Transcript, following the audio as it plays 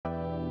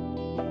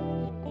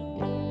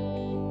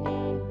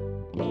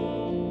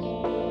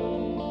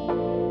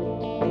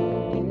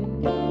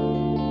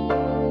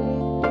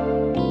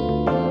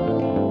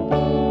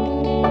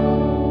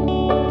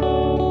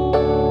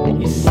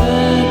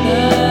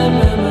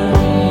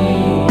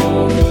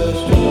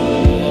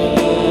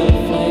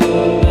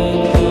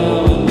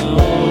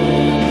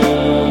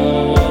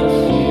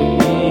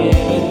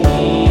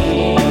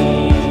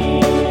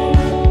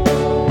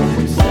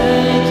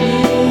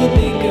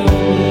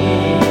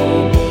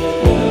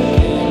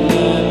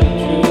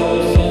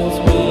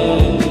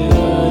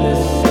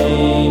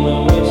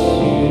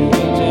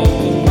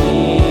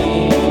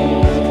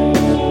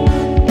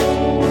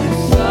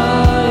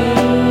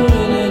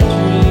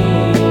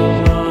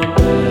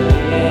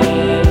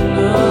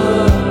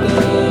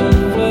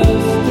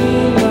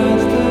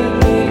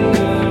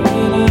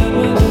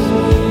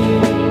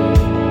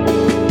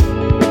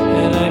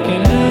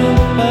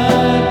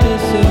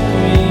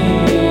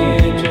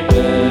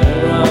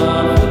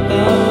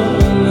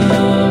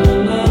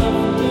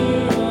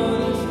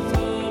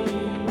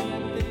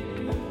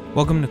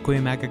Welcome to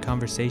Cuyamaca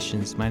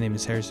Conversations. My name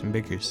is Harrison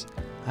Biggers.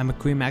 I'm a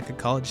Cuyamaca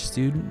College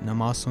student, and I'm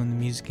also in the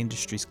music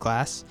industry's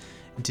class.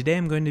 And today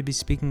I'm going to be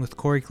speaking with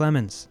Corey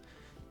Clemens.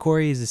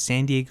 Corey is a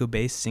San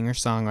Diego-based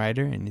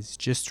singer-songwriter and has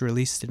just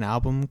released an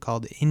album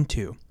called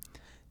Into.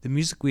 The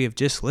music we have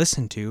just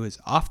listened to is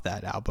off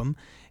that album,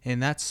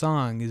 and that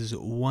song is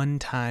One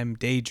Time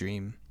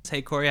Daydream.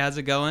 Hey Corey, how's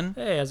it going?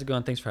 Hey, how's it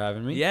going? Thanks for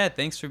having me. Yeah,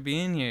 thanks for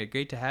being here.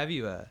 Great to have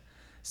you.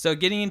 So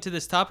getting into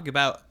this topic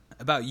about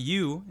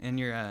you and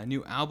your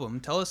new album,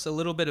 tell us a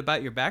little bit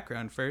about your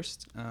background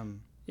first.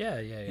 Yeah.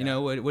 You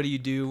know, what do you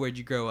do? Where'd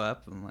you grow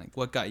up? And like,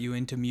 what got you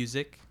into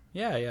music?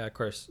 Yeah, of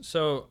course.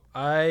 So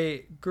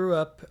I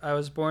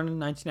was born in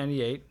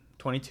 1998,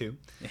 22.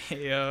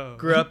 Yo.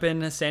 Grew up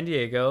in San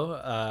Diego.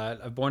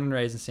 I'm born and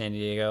raised in San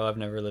Diego. I've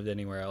never lived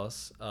anywhere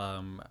else.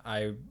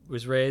 I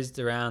was raised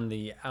around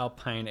the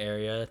Alpine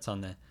area. It's on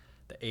the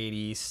 8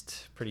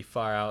 East, pretty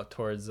far out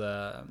towards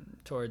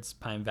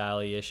Pine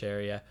Valley-ish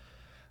area.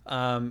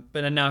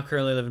 But I now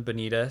currently live in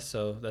Bonita,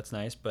 so that's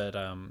nice. But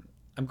I'm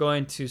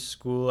going to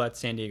school at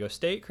San Diego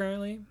State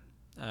currently.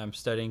 I'm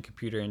studying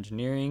computer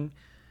engineering.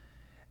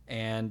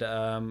 And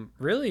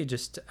really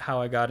just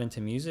how I got into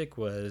music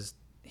was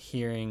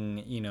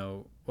hearing,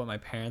 what my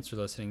parents were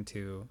listening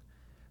to,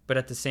 but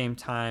at the same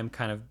time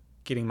kind of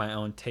getting my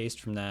own taste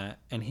from that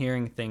and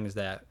hearing things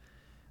that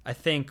I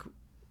think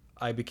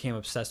I became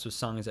obsessed with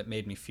songs that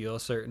made me feel a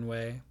certain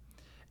way.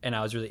 And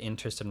I was really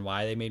interested in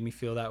why they made me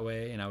feel that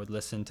way, and I would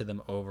listen to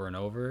them over and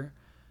over.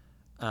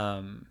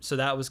 So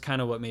that was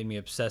kind of what made me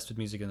obsessed with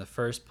music in the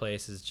first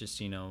place, is just,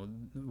 the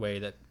way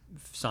that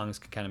songs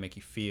can kind of make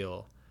you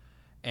feel.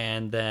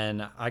 And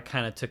then I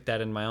kind of took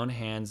that in my own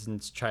hands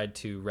and tried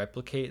to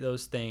replicate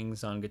those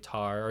things on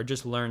guitar, or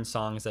just learn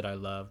songs that I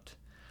loved.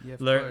 Yeah,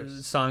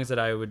 Learn songs that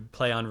I would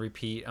play on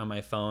repeat on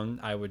my phone.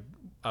 I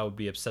would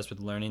be obsessed with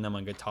learning them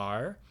on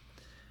guitar.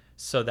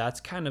 So that's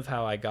kind of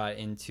how I got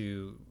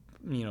into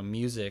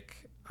music.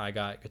 I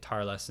got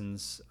guitar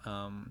lessons,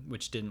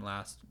 which didn't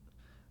last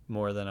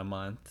more than a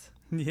month.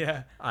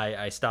 Yeah.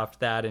 I stopped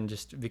that and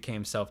just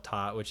became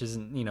self-taught, which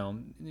isn't,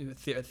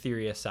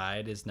 theory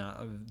aside, is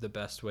not the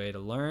best way to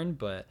learn,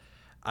 but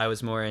I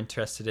was more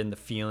interested in the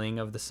feeling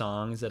of the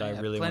songs that I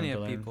really wanted to learn.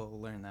 Plenty of people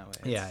learn that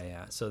way.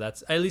 Yeah. So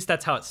that's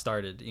how it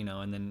started,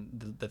 and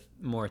then the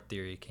more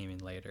theory came in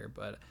later.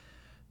 But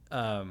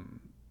I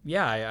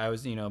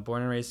was,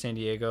 born and raised San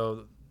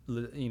Diego,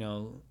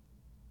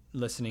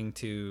 listening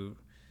to,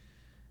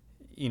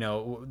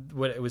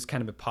 what it was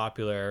kind of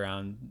popular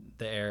around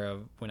the era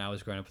of when I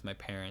was growing up with my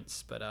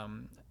parents. But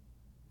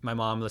my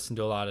mom listened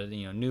to a lot of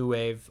new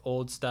wave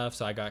old stuff,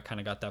 so I got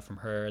that from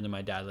her. And then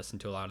my dad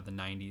listened to a lot of the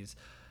 90s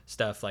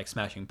stuff, like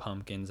Smashing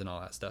Pumpkins and all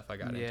that stuff. I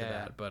got into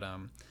that. But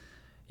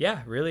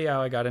really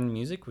how I got into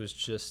music was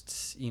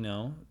just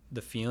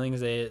the feelings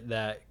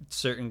that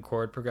certain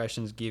chord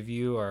progressions give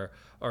you,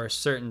 or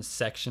certain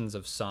sections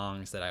of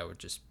songs that I would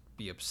just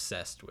be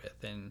obsessed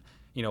with. And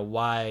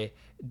why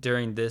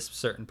during this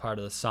certain part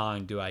of the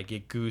song do I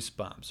get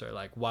goosebumps, or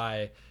like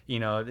why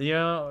why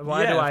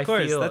do I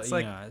feel that's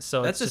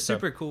so that's a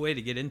super cool way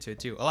to get into it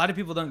too. A lot of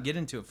people don't get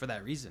into it for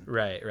that reason.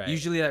 Right.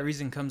 Usually that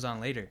reason comes on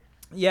later.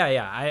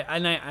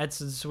 It's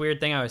this weird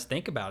thing I always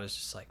think about. It's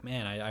just like,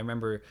 man, I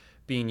remember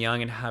being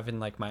young and having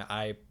like my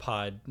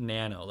iPod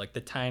Nano, like the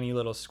tiny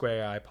little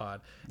square iPod,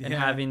 and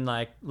having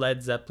like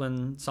Led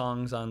Zeppelin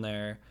songs on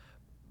there.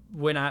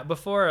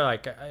 Before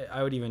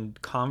I would even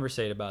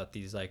conversate about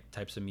these like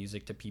types of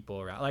music to people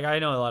around. Like I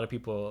know a lot of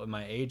people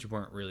my age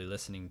weren't really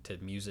listening to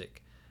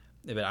music,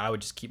 but I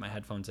would just keep my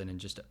headphones in and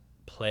just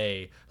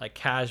play like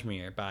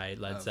Kashmir by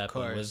Led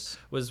Zeppelin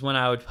was when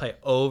I would play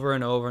over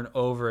and over and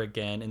over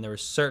again, and there were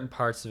certain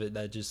parts of it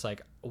that just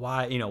like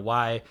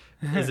why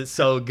is it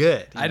so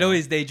good? I'd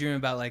always daydream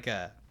about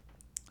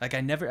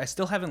I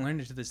still haven't learned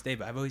it to this day,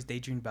 but I've always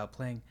daydreamed about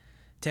playing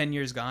 10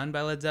 Years Gone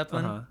by Led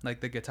Zeppelin, like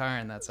the guitar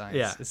in that song.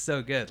 It's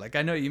so good. Like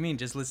I know what you mean,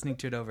 just listening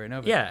to it over and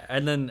over. Yeah,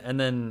 and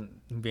then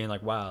being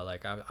like, wow,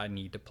 like I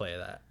need to play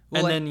that.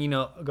 Well, and then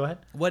go ahead.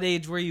 What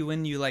age were you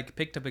when you like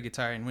picked up a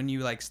guitar, and when you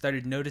like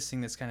started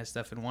noticing this kind of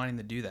stuff and wanting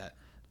to do that?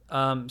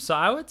 So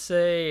I would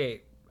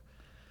say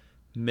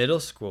middle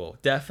school,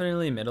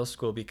 definitely middle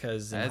school,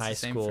 because in high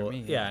school, for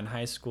me, in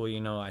high school,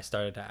 I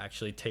started to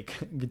actually take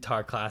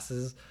guitar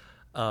classes,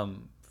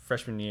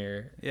 freshman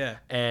year. Yeah.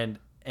 And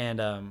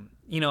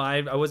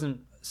I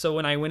wasn't, so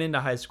when I went into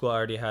high school, I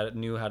already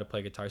knew how to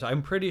play guitar. So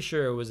I'm pretty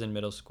sure it was in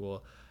middle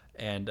school.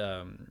 And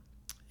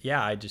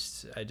I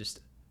just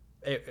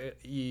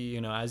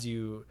as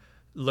you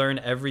learn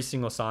every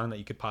single song that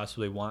you could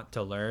possibly want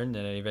to learn,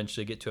 and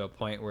eventually get to a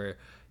point where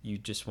you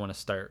just want to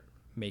start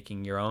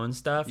making your own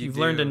stuff. You've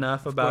learned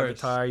enough about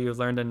guitar. You've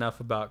learned enough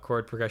about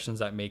chord progressions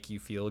that make you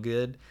feel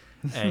good.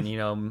 And,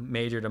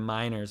 major to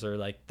minors, or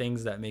like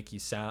things that make you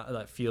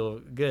that feel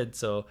good.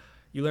 So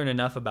you learn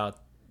enough about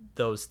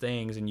those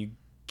things, and you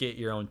get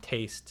your own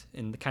taste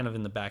in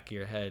the back of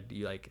your head.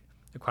 You like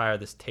acquire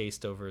this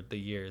taste over the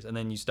years, and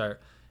then you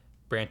start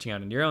branching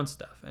out into your own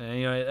stuff.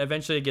 And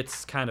eventually it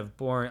gets kind of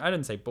boring. I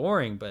didn't say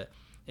boring, but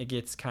it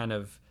gets kind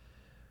of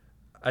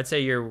I'd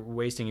say you're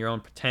wasting your own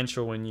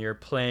potential when you're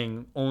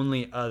playing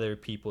only other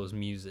people's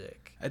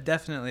music.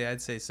 Definitely,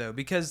 I'd say so.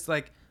 Because,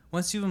 like,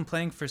 once you've been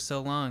playing for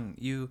so long,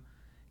 you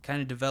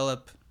kind of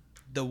develop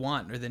the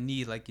want or the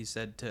need, like you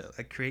said, to,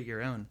 like, create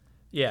your own.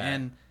 Yeah.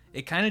 And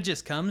it kind of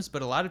just comes,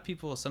 but a lot of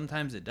people,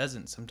 sometimes it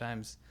doesn't.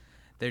 Sometimes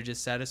they're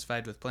just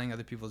satisfied with playing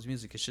other people's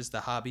music. It's just a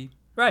hobby.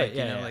 Right, like,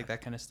 yeah, you know, yeah. like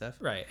that kind of stuff.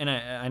 Right. And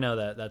I know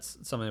that that's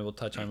something we'll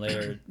touch on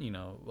later,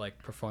 like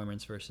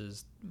performance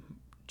versus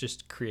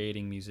just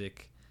creating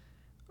music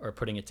or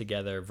putting it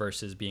together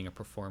versus being a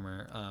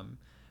performer.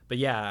 But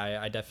yeah,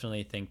 I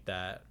definitely think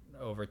that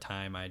over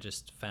time I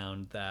just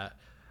found that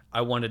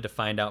I wanted to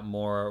find out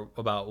more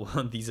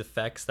about these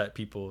effects that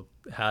people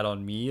had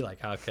on me. Like,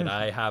 how could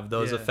I have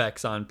those Yeah.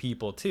 effects on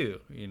people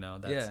too?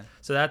 Yeah.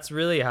 So that's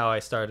really how I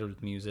started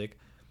with music,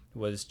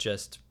 was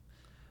just,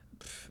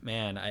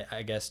 man,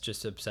 I guess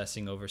just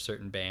obsessing over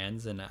certain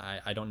bands. And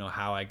I don't know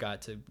how I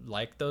got to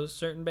like those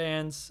certain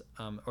bands,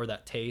 or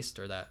that taste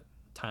or that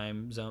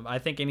time zone. I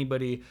think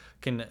anybody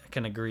can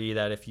agree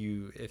that if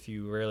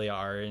you really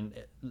are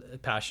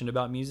passionate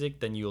about music,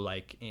 then you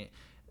like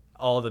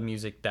all the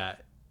music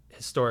that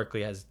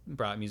historically has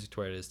brought music to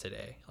where it is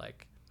today.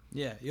 Like,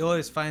 Yeah, you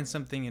always find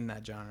something in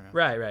that genre.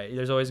 right.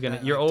 There's always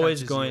That, you're like, always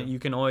touches going. you. You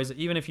can always,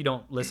 even if you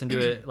don't listen to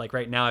it. Like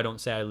right now, I don't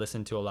say I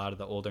listen to a lot of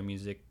the older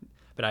music,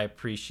 but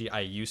I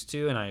used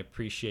to, and I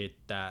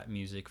appreciate that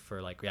music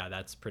for, like, yeah,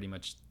 that's pretty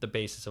much the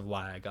basis of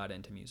why I got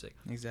into music.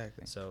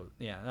 Exactly. So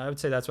yeah, I would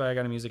say that's why I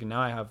got into music, and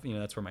now I have,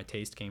 that's where my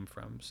taste came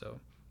from. So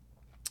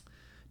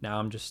now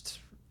I'm just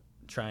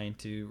trying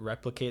to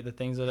replicate the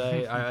things that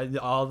I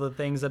all the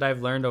things that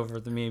I've learned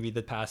over maybe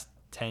the past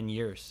 10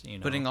 years.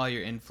 Putting all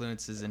your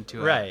influences into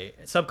right,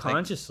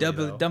 subconsciously,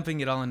 like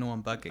dumping it all into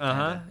one bucket.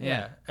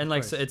 Yeah. And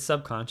like, so it's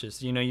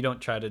subconscious. You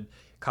don't try to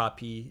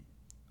copy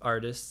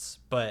artists,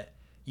 but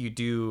you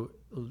do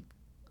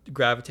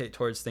gravitate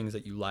towards things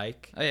that you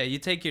like. Oh yeah, you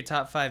take your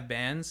top 5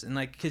 bands and,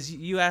 like, because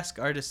you ask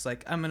artists,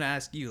 like, I'm gonna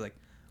ask you, like,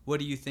 what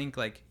do you think,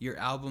 like, your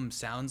album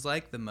sounds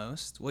like the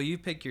most? Well, you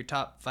pick your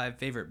top 5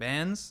 favorite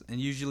bands, and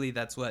usually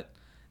that's what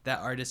that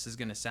artist is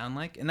gonna sound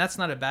like, and that's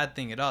not a bad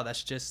thing at all.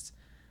 That's just,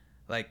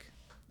 like,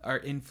 our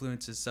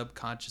influences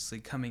subconsciously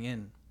coming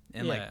in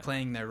and like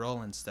playing their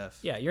role and stuff.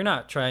 Yeah, you're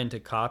not trying to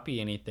copy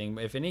anything.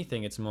 If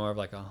anything, it's more of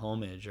like a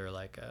homage, or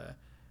like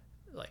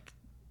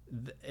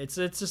it's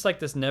just like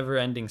this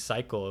never-ending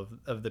cycle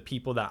of the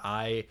people that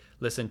I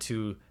listen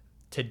to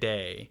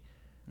today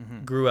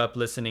grew up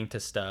listening to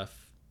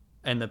stuff,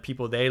 and the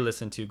people they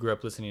listen to grew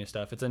up listening to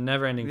stuff. It's a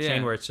never-ending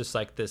chain where it's just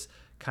like this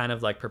kind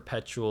of like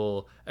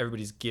perpetual,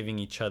 everybody's giving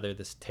each other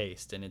this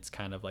taste, and it's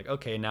kind of like,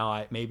 okay,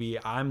 now maybe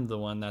I'm the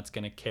one that's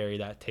going to carry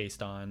that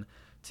taste on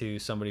to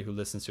somebody who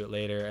listens to it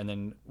later, and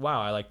then,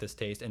 wow, I like this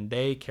taste, and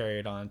they carry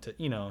it on to,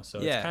 so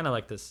it's kind of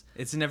like this,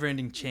 it's a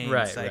never-ending chain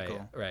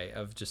cycle, right,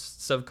 of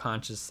just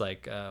subconscious,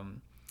 like,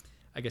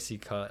 I guess you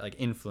call it like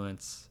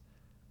influence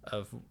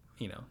of,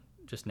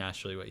 just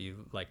naturally what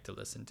you like to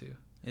listen to.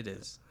 It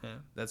is. Yeah,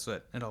 that's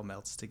what it all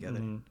melts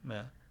together.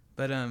 Yeah.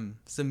 But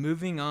so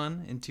moving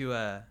on into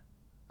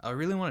I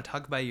really want to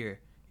talk about your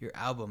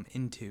album,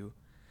 Into.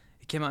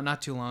 It came out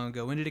not too long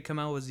ago. When did it come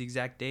out? What was the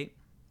exact date?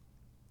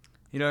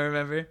 You don't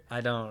remember? I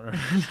don't.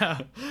 No,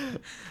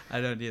 I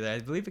don't either. I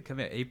believe it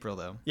came out April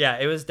though. Yeah,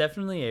 it was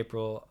definitely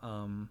April.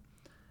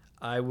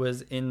 I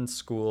was in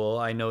school.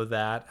 I know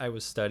that I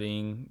was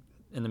studying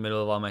in the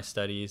middle of all my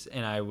studies,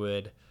 and I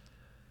would.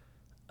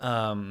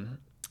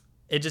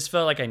 It just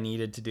felt like I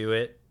needed to do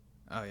it.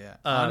 Oh yeah.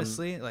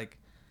 Honestly, like,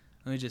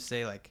 let me just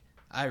say, like,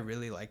 I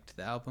really liked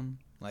the album.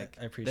 Like,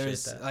 I appreciate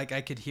that. Like, I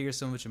could hear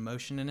so much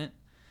emotion in it,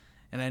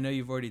 and I know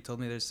you've already told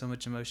me there's so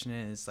much emotion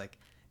in it. It's like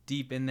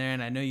deep in there,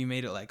 and I know you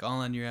made it like all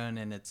on your own,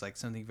 and it's like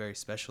something very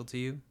special to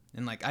you.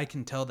 And like, I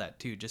can tell that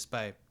too just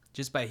by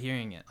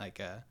hearing it. Like,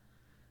 a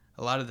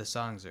lot of the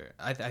songs are,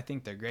 I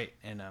think they're great.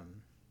 And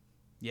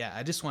yeah,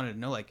 I just wanted to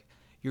know, like,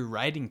 your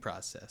writing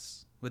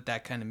process with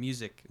that kind of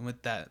music and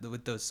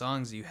with those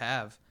songs you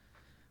have.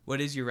 What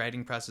is your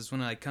writing process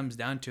when it, like, comes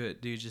down to it?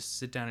 Do you just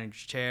sit down in your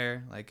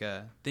chair, like,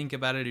 think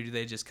about it, or do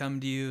they just come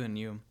to you and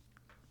you?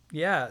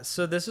 Yeah,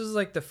 so this was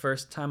like the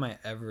first time I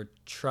ever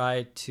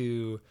tried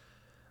to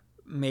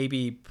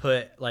maybe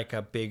put like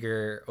a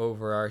bigger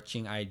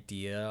overarching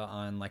idea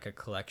on like a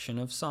collection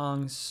of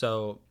songs.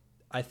 So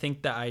I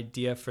think the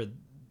idea for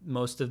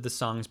most of the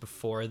songs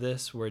before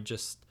this were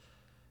just,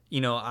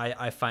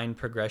 I find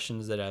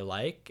progressions that I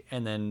like,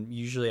 and then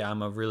usually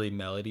I'm a really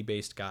melody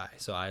based guy.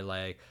 So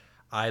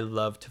I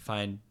love to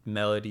find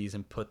melodies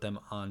and put them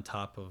on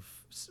top of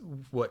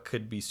what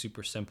could be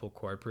super simple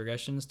chord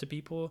progressions to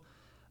people.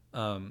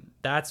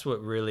 That's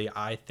what really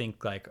I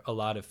think like a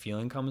lot of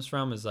feeling comes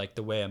from, is like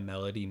the way a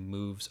melody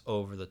moves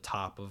over the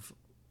top of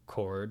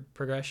chord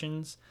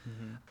progressions.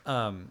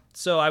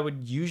 So I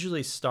would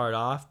usually start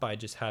off by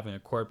just having a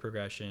chord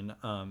progression,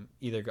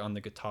 either on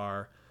the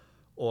guitar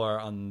or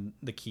on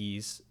the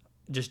keys,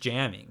 just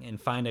jamming,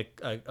 and find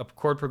a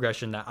chord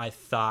progression that I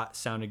thought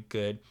sounded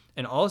good,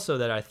 and also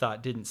that I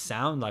thought didn't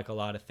sound like a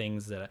lot of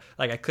things that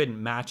I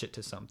couldn't match it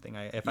to something.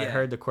 If I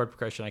heard the chord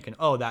progression, I can,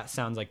 that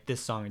sounds like this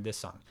song or this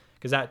song,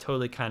 because that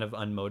totally kind of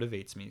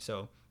unmotivates me.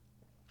 So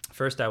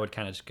first I would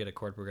kind of just get a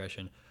chord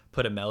progression,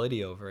 put a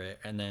melody over it,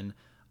 and then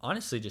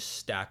honestly just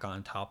stack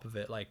on top of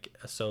it like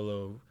a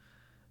solo,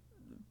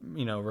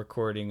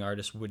 recording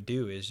artist would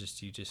do. Is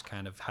just you just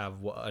kind of have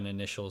an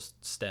initial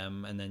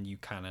stem, and then you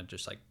kind of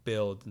just like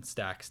build and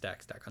stack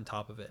on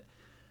top of it.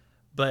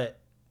 But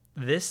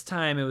this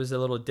time it was a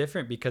little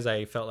different because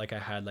I felt like I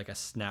had like a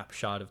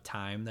snapshot of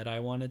time that I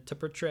wanted to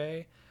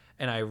portray,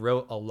 and I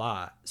wrote a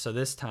lot. So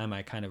this time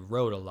I kind of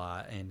wrote a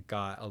lot and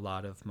got a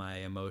lot of my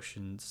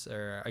emotions,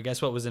 or I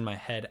guess what was in my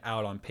head,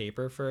 out on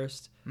paper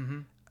first.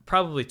 Mm-hmm.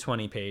 Probably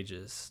 20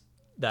 pages.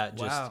 That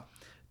just Wow.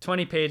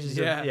 20 pages.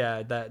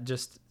 Yeah. That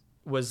just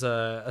was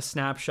a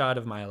snapshot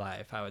of my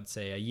life. I would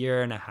say a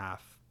year and a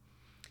half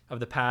of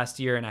the past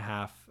year and a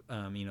half,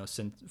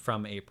 since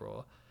from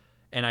April.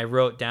 And I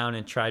wrote down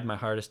and tried my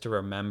hardest to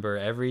remember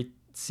every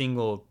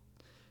single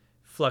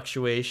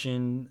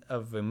fluctuation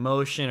of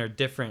emotion or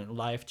different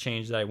life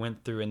change that I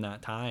went through in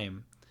that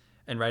time,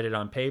 and write it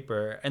on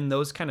paper. And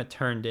those kind of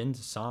turned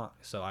into songs.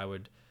 So I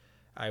would,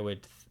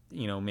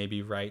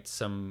 maybe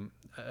write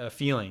a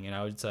feeling, and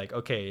I would say like,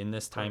 okay, in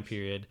this time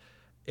period,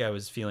 I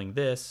was feeling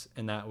this,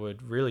 and that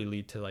would really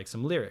lead to like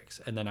some lyrics.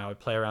 And then I would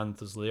play around with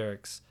those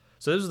lyrics.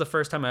 So this was the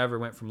first time I ever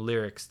went from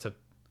lyrics to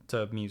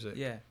music.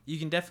 Yeah, you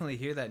can definitely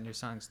hear that in your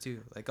songs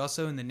too. Like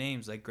also in the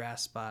names, like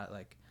Grass Spot,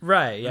 like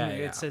right, yeah,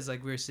 it says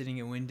like we're sitting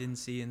at Wind and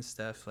Sea and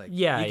stuff. Like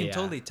yeah, you can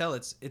totally tell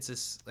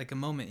it's like a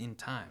moment in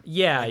time.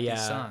 Yeah, like yeah.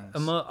 These songs.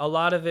 A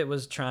lot of it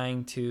was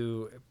trying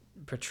to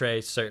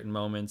portray certain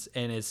moments,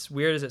 and as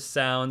weird as it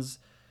sounds,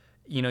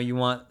 you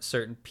want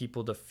certain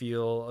people to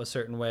feel a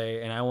certain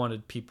way, and I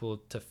wanted people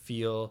to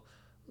feel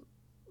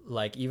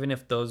like even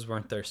if those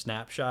weren't their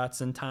snapshots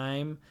in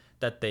time,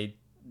 that they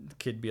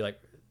could be like,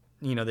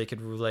 they could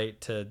relate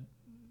to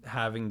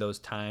having those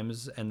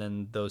times, and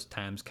then those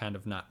times kind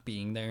of not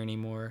being there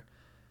anymore.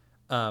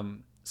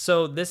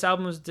 So this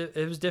album was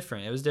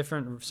different. It was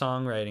different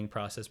songwriting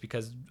process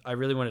because I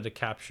really wanted to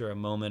capture a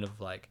moment of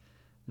like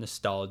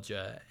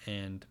nostalgia,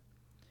 and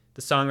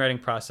the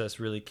songwriting process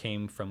really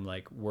came from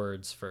like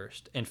words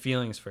first and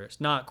feelings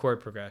first, not chord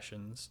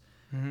progressions.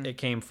 Mm-hmm. It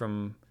came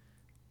from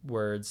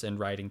words and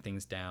writing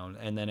things down,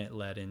 and then it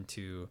led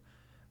into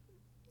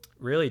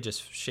really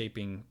just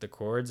shaping the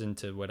chords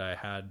into what I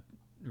had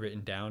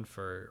written down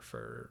for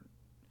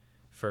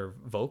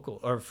vocal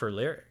or for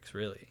lyrics,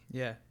 really.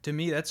 Yeah, to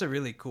me that's a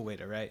really cool way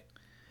to write.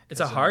 It's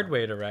a hard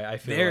way to write, I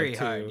feel very like,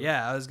 hard.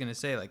 Yeah, I was gonna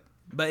say like,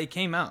 but it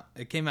came out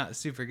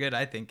super good,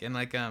 I think. And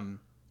like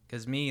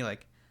because me,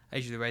 like, I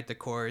usually write the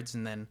chords,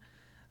 and then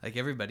like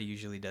everybody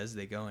usually does,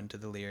 they go into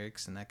the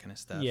lyrics and that kind of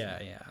stuff. Yeah.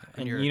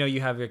 And you you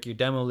have like your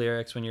demo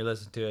lyrics when you're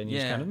listening to it, and you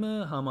just kind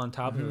of hum on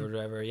top of it or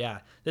whatever. Yeah,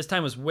 this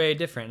time was way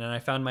different, and I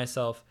found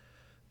myself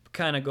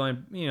kind of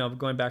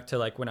going back to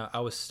like when I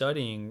was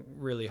studying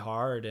really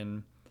hard,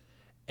 and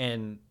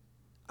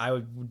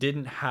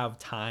didn't have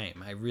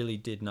time. I really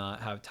did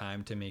not have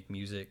time to make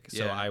music,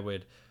 so I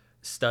would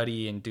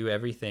study and do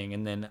everything,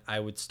 and then I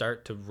would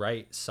start to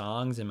write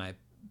songs in my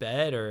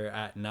bed or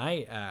at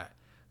night at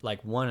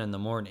like 1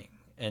 a.m.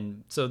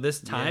 And so this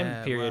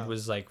time period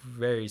was like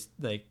very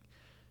like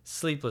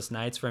sleepless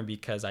nights for me,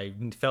 because I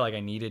felt like I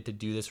needed to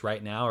do this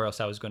right now, or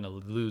else I was going to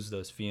lose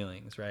those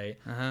feelings. Right.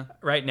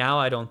 Right now,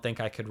 I don't think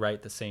I could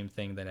write the same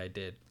thing that I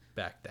did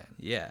back then.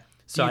 Yeah.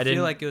 So I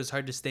feel like it was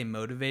hard to stay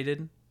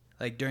motivated,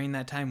 like during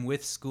that time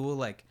with school,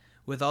 like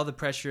with all the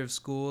pressure of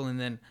school, and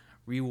then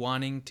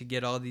wanting to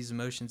get all these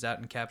emotions out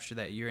and capture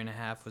that year and a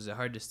half. Was it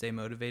hard to stay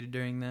motivated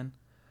during then?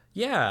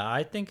 Yeah,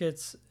 I think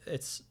it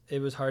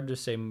was hard to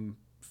stay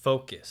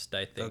focused.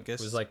 I think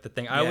was like the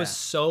thing. I was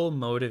so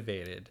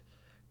motivated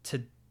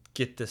to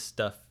get this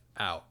stuff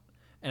out,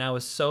 and I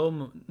was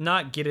so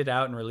not get it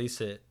out and release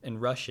it and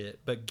rush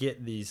it, but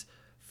get these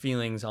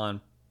feelings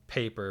on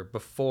paper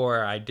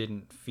before I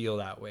didn't feel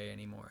that way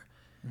anymore.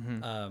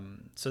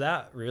 So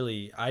that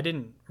really, I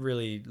didn't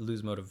really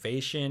lose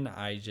motivation.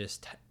 I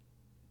just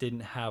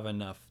didn't have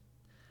enough,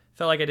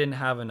 felt like I didn't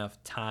have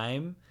enough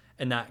time.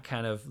 And that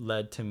kind of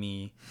led to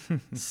me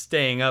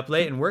staying up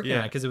late and working on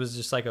it, because it was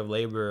just like a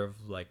labor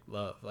of like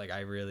love. Like I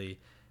really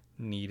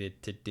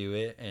needed to do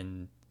it,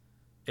 and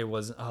it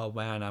wasn't, oh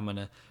man,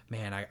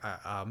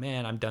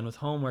 I'm done with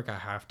homework, I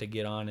have to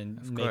get on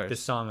and make this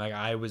song. Like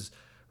I was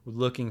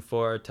looking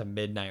forward to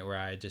midnight where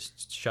I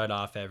just shut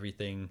off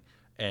everything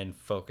and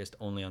focused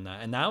only on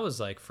that. And that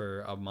was like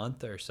for a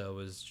month or so,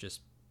 was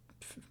just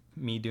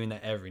me doing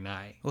that every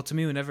night. Well, to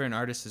me, whenever an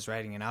artist is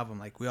writing an album,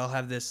 like we all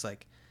have this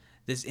like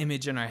this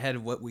image in our head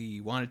of what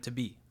we want it to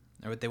be,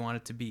 or what they want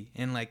it to be.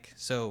 And like,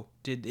 so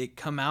did it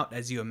come out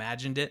as you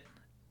imagined it,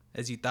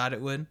 as you thought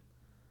it would?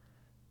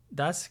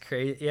 That's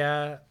crazy.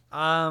 Yeah.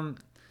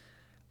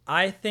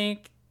 I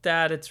think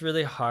that it's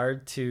really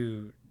hard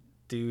to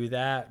do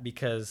that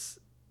because,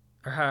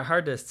 or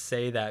hard to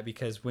say that,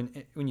 because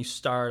when you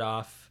start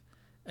off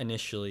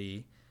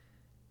initially,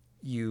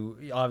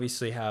 you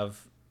obviously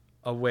have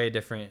a way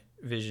different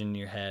vision in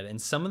your head, and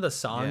some of the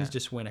songs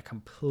just went a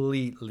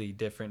completely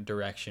different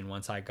direction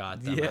once I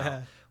got them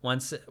out.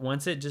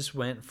 Once it just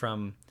went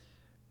from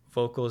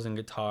vocals and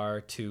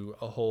guitar to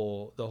the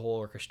whole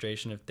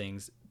orchestration of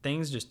things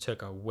just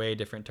took a way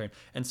different turn,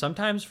 and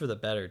sometimes for the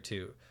better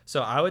too.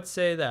 So I would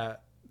say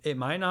that it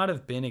might not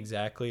have been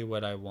exactly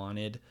what I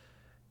wanted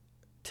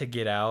to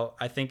get out.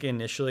 I think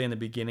initially in the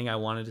beginning I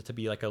wanted it to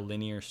be like a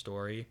linear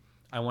story.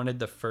 I wanted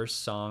the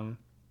first song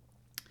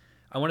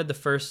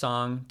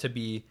to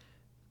be,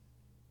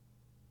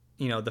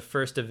 you know, the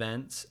first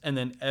events, and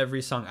then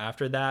every song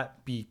after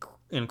that be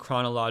in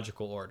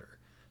chronological order.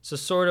 So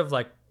sort of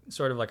like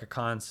a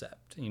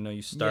concept, you know,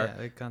 you start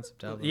a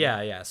concept album.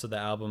 Yeah. So the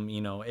album,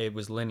 you know, it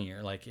was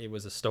linear, like it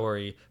was a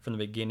story from the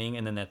beginning,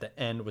 and then at the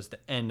end was the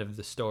end of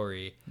the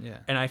story. Yeah.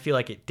 And I feel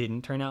like it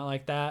didn't turn out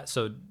like that.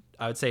 So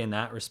I would say in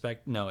that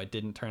respect, no, it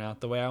didn't turn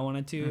out the way I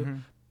wanted to. Mm-hmm.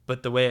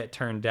 But the way it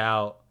turned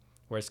out,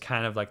 where it's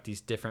kind of like these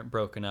different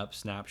broken up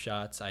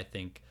snapshots, I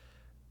think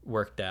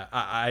worked out.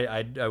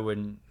 I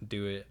wouldn't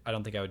do it. I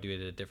don't think I would do it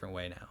a different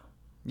way now.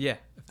 Yeah,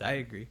 I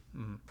agree.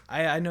 Mm-hmm.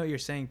 I know what you're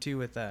saying too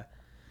with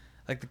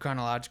like the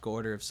chronological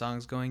order of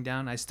songs going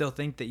down. I still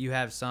think that you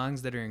have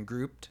songs that are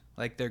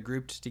like they're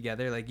grouped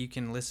together. Like you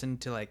can listen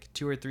to like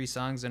 2 or 3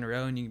 songs in a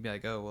row and you can be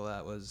like, oh, well,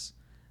 that was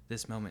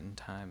this moment in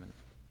time. And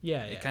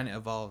it kind of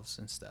evolves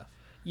and stuff.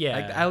 Yeah.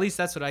 Like, at least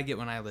that's what I get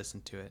when I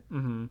listen to it.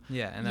 Mm-hmm.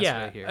 Yeah, and that's what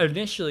I hear.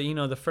 Initially, you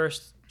know, the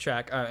first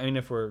track, I mean,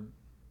 if we're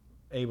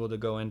able to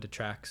go into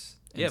tracks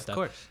and stuff. Of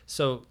course.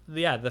 So,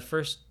 the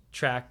first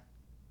track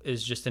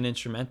is just an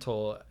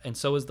instrumental, and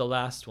so is the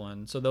last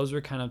one. So those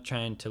were kind of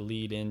trying to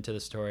lead into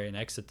the story and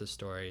exit the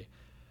story.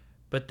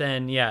 But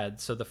then,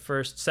 so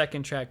the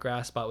second track,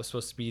 Grass Spot, was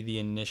supposed to be the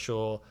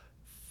initial,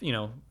 you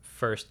know,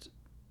 first,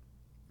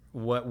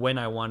 when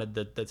I wanted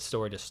the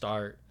story to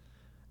start.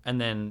 And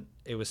then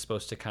it was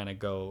supposed to kind of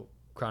go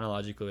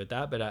chronologically with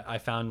that. But I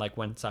found like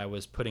once I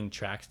was putting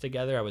tracks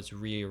together, I was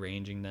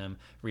rearranging them,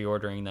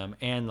 reordering them,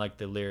 and like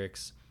the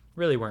lyrics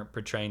really weren't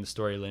portraying the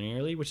story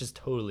linearly, which is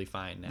totally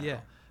fine now. Yeah.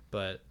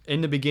 But in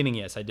the beginning,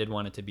 yes, I did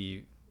want it to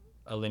be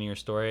a linear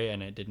story,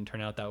 and it didn't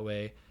turn out that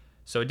way.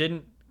 So it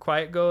didn't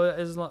quite go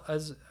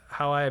as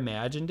how I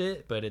imagined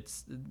it, but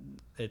it's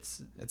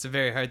a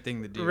very hard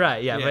thing to do.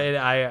 Right, yeah. But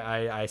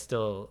I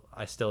still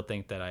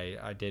think that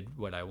I did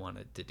what I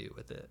wanted to do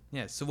with it.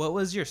 Yeah. So what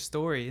was your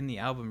story in the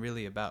album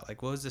really about?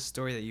 Like, what was the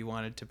story that you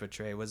wanted to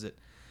portray? Was it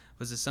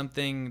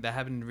something that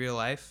happened in real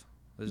life?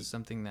 Was it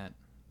something that,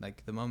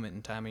 like, the moment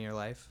in time in your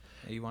life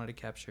that you wanted to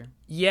capture?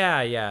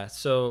 Yeah.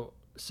 So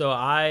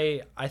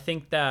I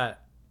think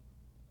that,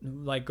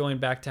 like, going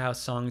back to how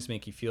songs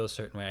make you feel a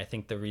certain way, I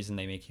think the reason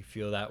they make you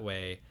feel that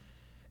way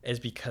is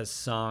because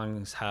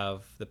songs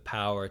have the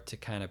power to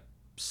kind of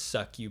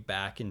suck you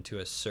back into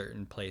a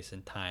certain place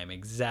in time.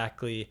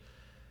 Exactly.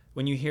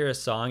 When you hear a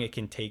song, it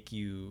can make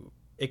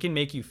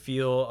you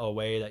feel a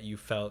way that you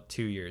felt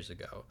 2 years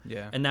ago.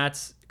 Yeah. And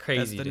that's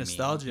crazy. That's the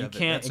nostalgia me. of it.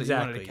 That's what you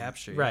wanted to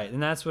capture. Right.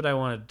 And that's what I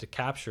wanted to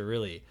capture,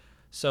 really.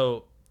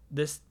 So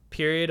this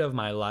period of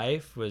my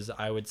life was,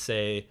 I would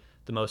say,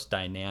 the most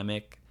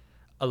dynamic.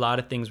 A lot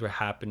of things were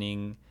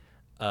happening.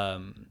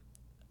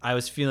 I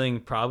was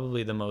feeling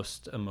probably the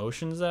most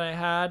emotions that I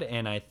had,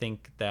 and I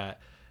think that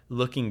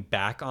looking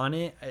back on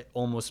it, it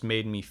almost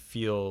made me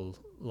feel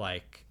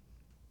like,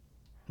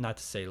 not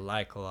to say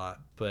like a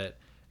lot, but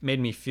made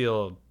me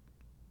feel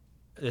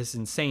this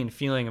insane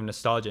feeling of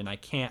nostalgia, and I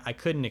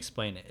couldn't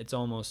explain it. It's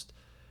almost,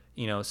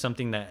 you know,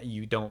 something that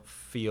you don't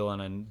feel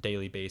on a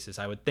daily basis.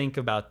 I would think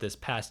about this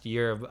past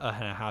year and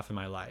a half of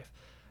my life,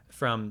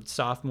 from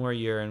sophomore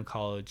year in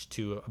college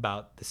to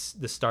about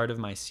the start of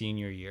my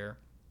senior year.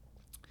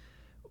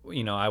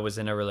 You know, I was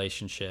in a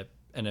relationship,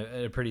 and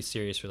a pretty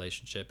serious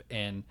relationship.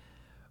 And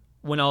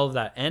when all of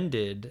that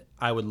ended,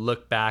 I would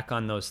look back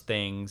on those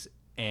things,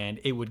 and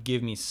it would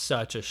give me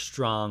such a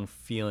strong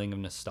feeling of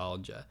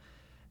nostalgia.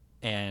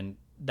 And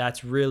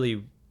that's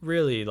really,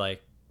 really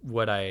like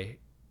what I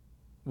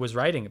was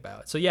writing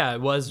about. So yeah,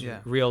 it was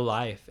real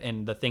life,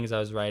 and the things I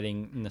was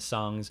writing in the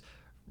songs,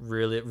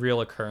 really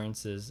real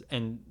occurrences,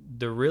 and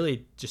they're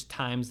really just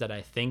times that I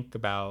think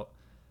about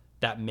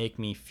that make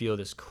me feel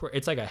this.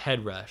 It's like a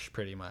head rush,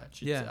 pretty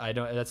much.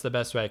 That's the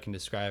best way I can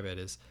describe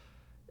it.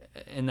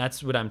 And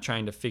that's what I'm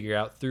trying to figure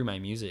out through my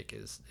music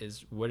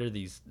is what are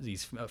these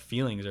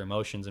feelings or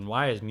emotions, and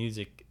why is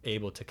music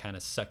able to kind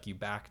of suck you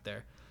back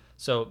there?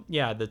 So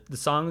yeah, the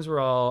songs were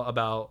all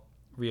about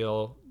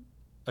real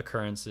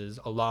occurrences.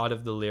 A lot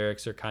of the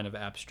lyrics are kind of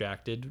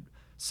abstracted.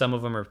 Some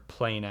of them are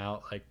playing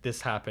out like,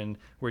 this happened,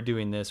 we're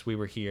doing this, we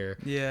were here.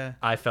 Yeah.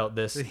 I felt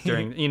this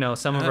during, you know,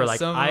 some of them are like,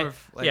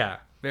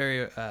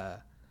 very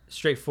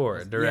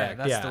straightforward, direct.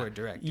 That's the word,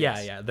 direct.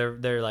 Yeah.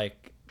 They're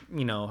like,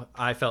 you know,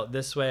 I felt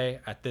this way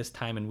at this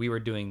time, and we were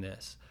doing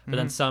this. But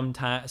then some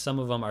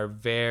of them are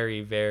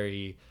very,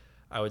 very,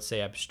 I would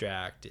say,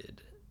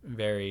 abstracted.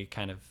 Very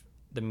kind of,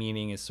 the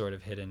meaning is sort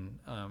of hidden.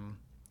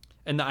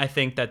 And I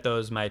think that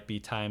those might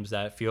be times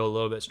that feel a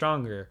little bit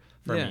stronger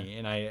for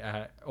me,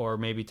 and or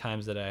maybe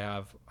times that I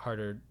have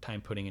harder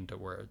time putting into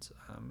words.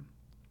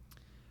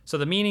 So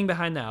the meaning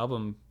behind the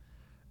album,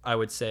 I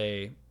would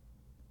say,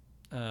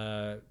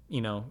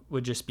 you know,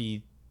 would just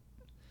be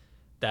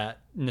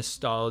that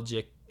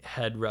nostalgic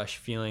head rush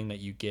feeling that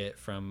you get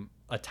from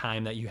a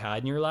time that you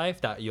had in your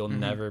life that you'll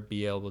never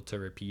be able to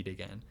repeat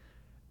again.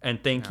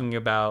 And thinking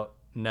about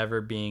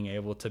never being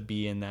able to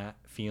be in that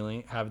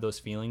feeling, have those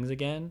feelings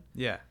again.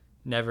 Yeah.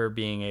 Never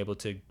being able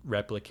to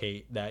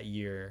replicate that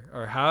year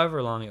or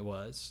however long it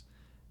was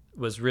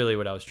really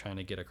what I was trying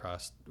to get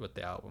across with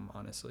the album,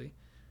 honestly.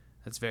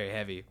 That's very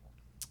heavy.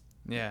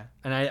 Yeah.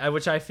 And I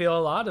which I feel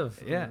a lot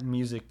of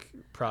music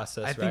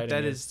process. I think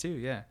that is too.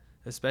 Yeah.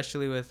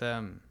 Especially with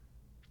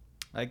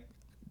like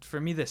for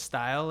me, the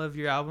style of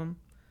your album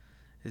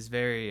is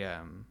very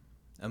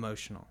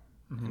emotional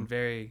and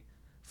very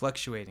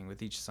fluctuating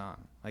with each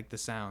song, like the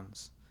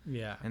sounds.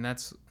 Yeah. And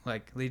that's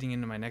like leading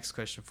into my next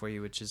question for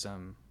you, which is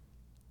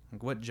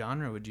like what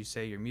genre would you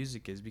say your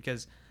music is?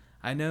 Because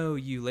I know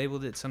you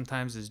labeled it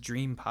sometimes as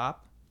dream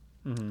pop,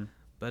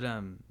 but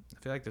I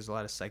feel like there's a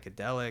lot of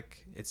psychedelic.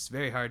 It's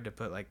very hard to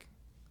put like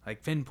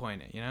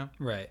pinpoint it, you know?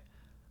 Right.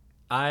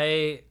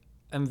 I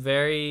am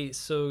very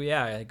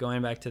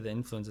going back to the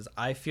influences.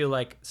 I feel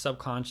like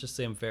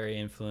subconsciously I'm very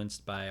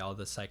influenced by all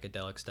the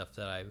psychedelic stuff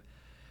that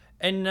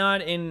and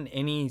not in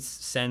any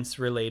sense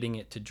relating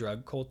it to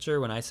drug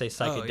culture. When I say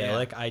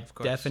psychedelic, I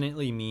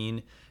definitely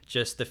mean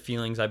just the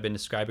feelings I've been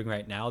describing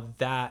right now.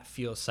 That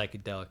feels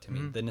psychedelic to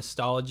me. The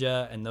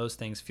nostalgia and those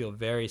things feel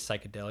very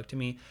psychedelic to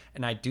me.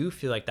 And I do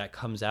feel like that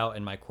comes out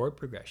in my chord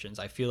progressions.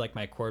 I feel like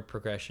my chord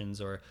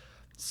progressions or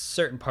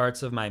certain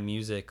parts of my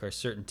music or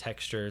certain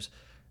textures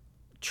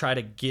try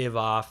to give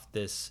off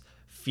this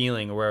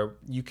feeling where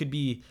you could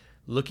be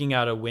looking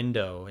out a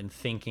window and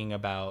thinking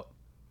about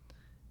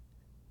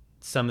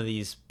some of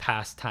these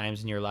past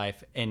times in your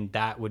life, and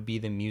that would be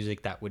the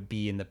music that would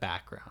be in the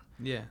background.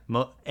 Yeah.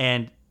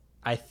 And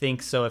I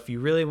think so if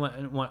you really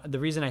want the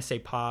reason I say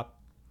pop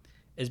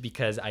is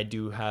because I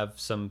do have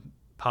some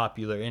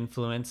popular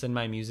influence in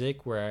my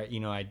music where, you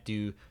know, I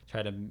do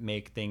try to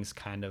make things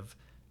kind of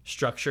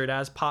structured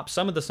as pop.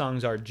 Some of the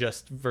songs are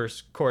just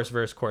verse, chorus,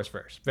 verse, chorus,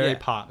 verse. Very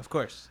pop. Of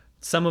course.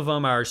 Some of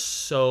them are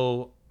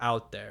so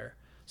out there.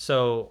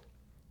 So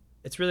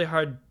it's really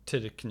hard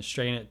to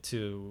constrain it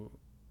to,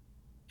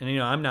 and, you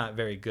know, I'm not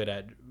very good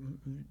at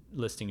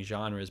listing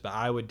genres, but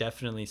I would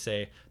definitely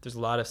say there's a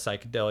lot of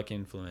psychedelic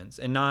influence,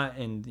 and not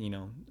in, you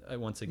know,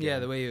 once again. Yeah,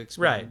 the way you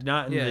explain. Right.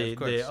 Not in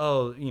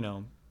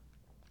the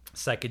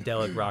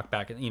psychedelic rock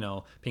back, you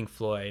know, Pink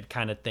Floyd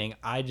kind of thing.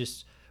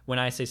 When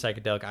I say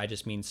psychedelic, I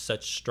just mean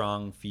such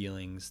strong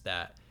feelings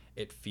that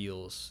it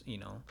feels, you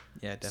know,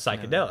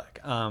 psychedelic.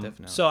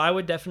 Definitely. So I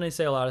would definitely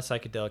say a lot of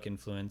psychedelic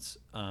influence,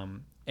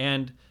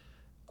 and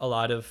a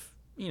lot of,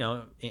 you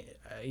know,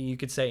 you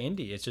could say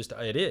indie.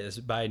 It is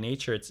by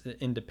nature. It's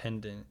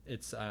independent.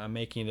 I'm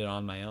making it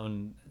on my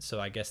own. So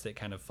I guess that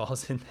kind of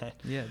falls in that.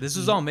 Yeah. This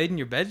was all made in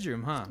your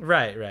bedroom, huh?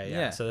 Right.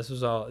 Yeah. So this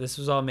was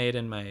all made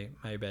in my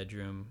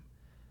bedroom,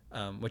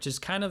 which is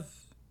kind of.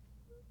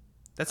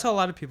 That's how a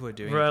lot of people are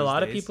doing. Right. A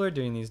lot of people are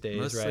doing these days.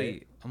 Mostly,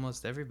 right.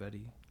 Almost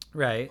everybody.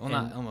 Right. Well,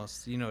 not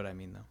almost. You know what I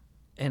mean, though.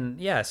 And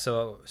yeah.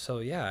 So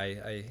yeah.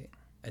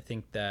 I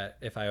think that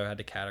if I had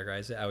to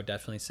categorize it, I would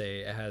definitely say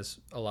it has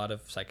a lot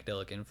of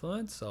psychedelic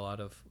influence. A lot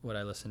of what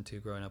I listened to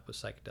growing up was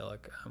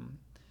psychedelic.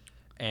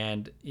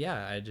 And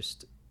yeah, I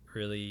just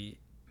really,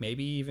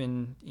 maybe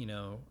even, you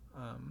know.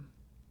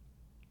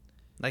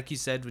 Like you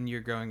said, when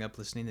you're growing up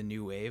listening to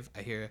New Wave,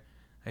 I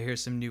hear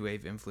some New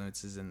Wave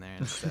influences in there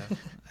and stuff.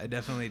 I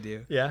definitely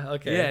do. Yeah,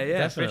 okay. Yeah,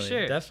 definitely, for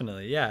sure.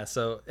 Definitely, yeah.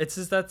 So it's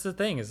just, that's the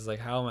thing, is like,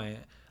 how am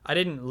I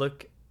didn't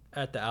look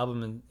at the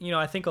album and, you know,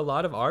 I think a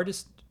lot of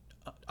artists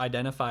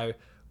identify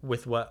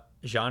with what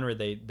genre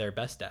they're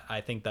best at.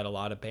 I think that a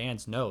lot of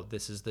bands know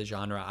this is the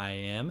genre I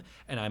am,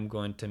 and I'm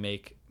going to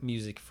make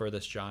music for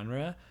this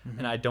genre.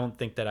 And I don't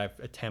think that I've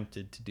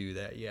attempted to do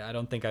that yet. I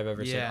don't think I've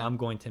ever said I'm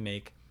going to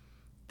make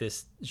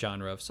this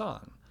genre of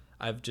song.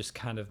 I've just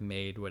kind of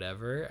made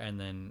whatever, and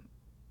then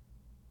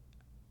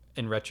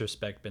in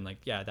retrospect been like,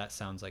 yeah, that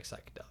sounds like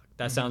psychedelic.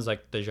 That sounds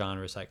like the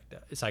genre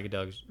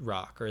psychedelic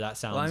rock, or that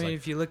sounds well, I mean,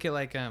 if you look at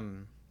like you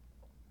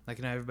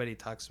know, everybody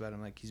talks about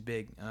him like he's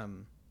big,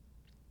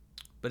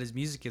 but his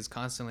music is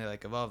constantly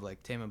like evolved,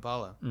 like Tame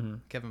Impala,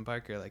 Kevin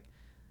Parker,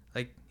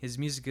 like his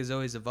music has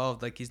always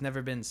evolved. Like he's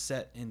never been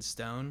set in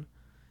stone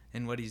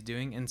in what he's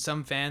doing, and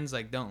some fans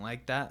like don't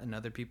like that, and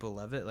other people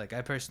love it. Like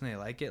I personally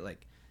like it,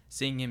 like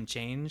seeing him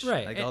change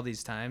like all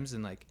these times,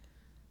 and like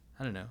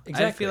I don't know.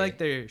 Exactly. I feel like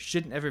there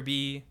shouldn't ever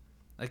be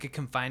like a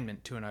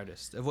confinement to an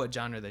artist of what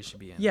genre they should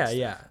be in.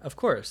 Yeah, of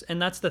course. And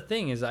that's the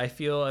thing, is I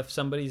feel if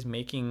somebody's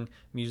making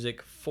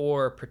music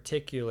for a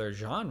particular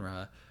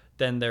genre,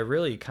 then they're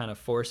really kind of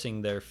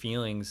forcing their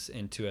feelings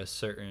into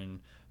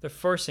they're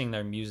forcing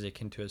their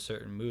music into a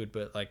certain mood.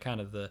 But like kind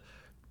of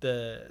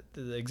the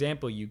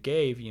example you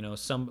gave, you know,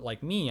 some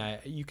like me,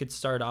 you could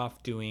start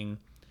off doing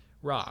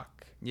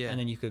rock, and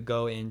then you could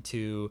go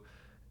into,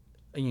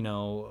 you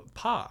know,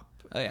 pop.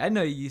 I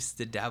know you used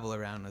to dabble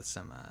around with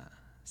some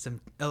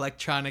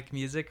electronic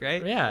music,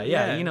 right?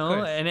 Yeah, you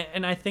know,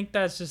 and I think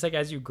that's just like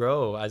as you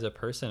grow as a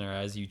person, or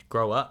as you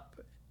grow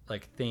up,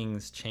 like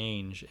things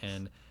change,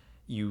 and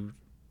you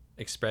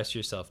express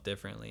yourself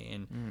differently.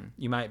 And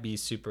you might be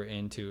super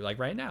into, like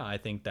right now, I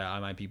think that I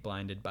might be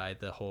blinded by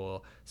the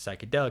whole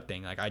psychedelic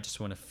thing. Like I just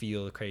want to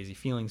feel crazy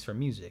feelings from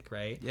music,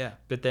 right? Yeah.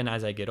 But then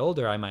as I get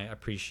older, I might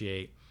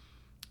appreciate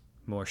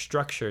more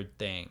structured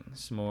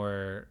things,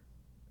 more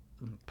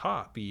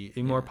pop, you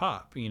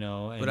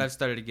know. And What I've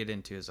started to get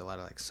into is a lot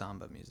of like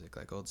samba music,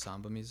 like old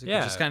samba music, Yeah.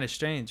 which is kind of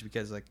strange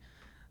because like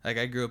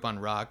I grew up on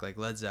rock, like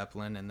Led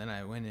Zeppelin, and then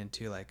I went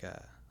into like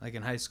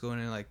in high school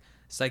and like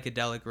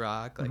psychedelic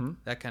rock, like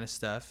that kind of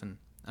stuff. And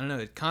I don't know,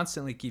 it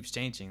constantly keeps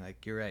changing.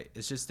 Like you're right,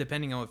 it's just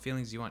depending on what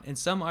feelings you want. And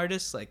some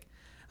artists, like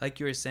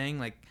you were saying,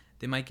 like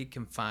they might get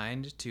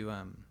confined to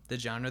the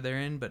genre they're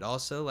in, but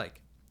also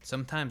like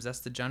sometimes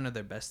that's the genre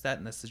they're best at,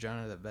 and that's the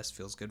genre that best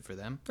feels good for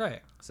them.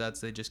 right. So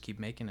they just keep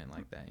making it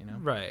like that, you know?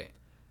 Right.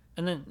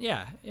 And then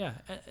yeah,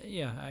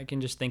 I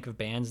can just think of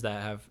bands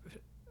that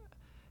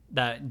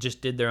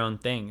just did their own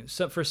thing.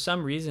 So for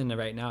some reason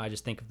right now I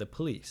just think of the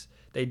Police.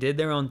 They did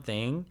their own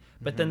thing,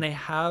 but then they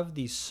have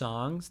these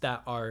songs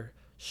that are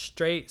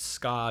straight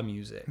ska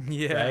music,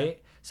 Yeah.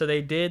 right? So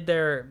they did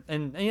their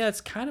and yeah,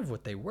 that's kind of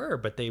what they were,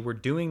 but they were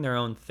doing their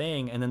own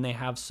thing, and then they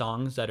have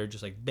songs that are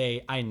just like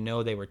I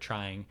know they were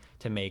trying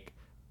to make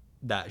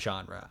that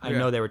genre. I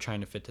know they were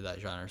trying to fit to that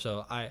genre.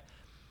 So I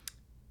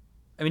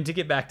mean, to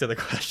get back to the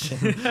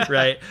question,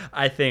 right?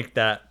 I think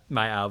that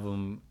my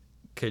album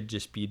could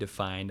just be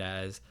defined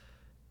as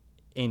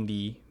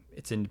indie.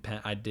 It's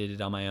independent. I did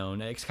it on my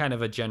own. It's kind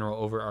of a general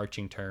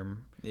overarching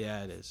term.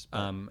 Yeah, it is.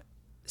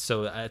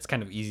 So it's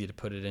kind of easy to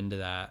put it into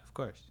that. Of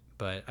course.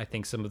 But I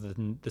think some of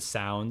the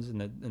sounds and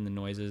the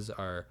noises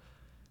are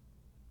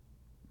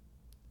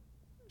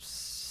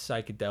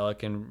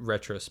psychedelic and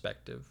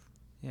retrospective.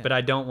 Yeah. But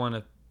I don't want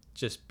to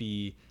just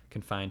be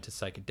confined to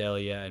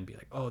psychedelia and be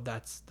like, oh,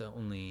 that's the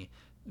only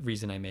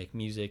reason I make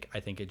music. I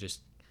think it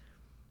just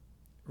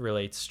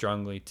relates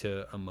strongly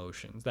to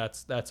emotions.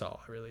 That's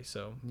all really.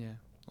 So Yeah.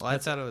 Well, I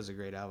thought it was a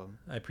great album.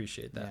 I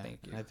appreciate that. Yeah, Thank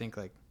you. I think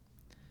like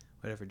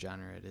whatever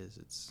genre it is,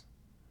 it's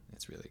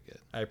really good.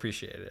 I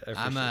appreciate it. I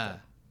appreciate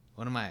that.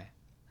 One of my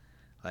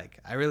like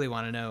I really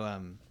want to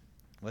know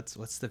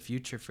what's the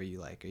future for you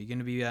like? Are you going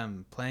to be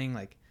playing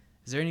like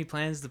is there any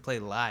plans to play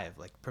live?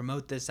 Like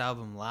promote this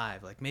album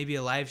live? Like maybe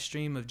a live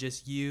stream of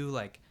just you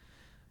like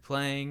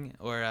playing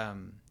or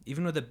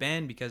even with a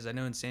band because I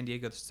know in San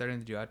Diego they're starting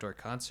to do outdoor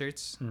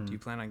concerts. Do you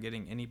plan on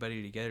getting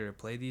anybody together to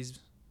play these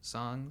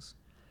songs?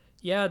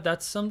 Yeah,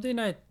 that's something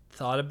I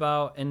thought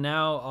about. And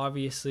now,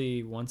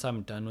 obviously, once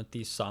I'm done with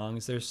these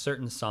songs, there's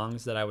certain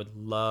songs that I would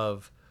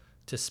love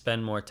to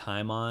spend more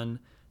time on,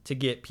 to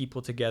get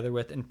people together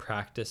with and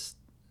practice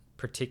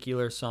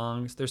particular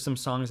songs. There's some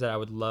songs that I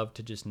would love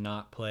to just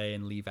not play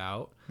and leave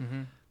out.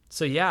 Mm-hmm.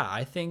 So, yeah,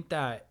 I think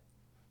that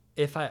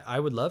if I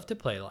would love to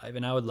play live,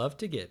 and I would love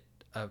to get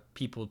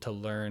people to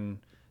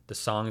learn the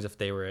songs if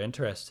they were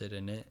interested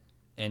in it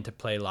and to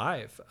play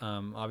live.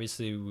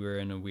 Obviously, we were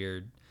in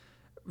a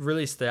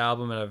released the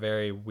album at a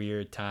very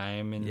weird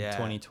time in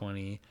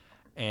 2020,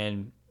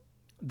 and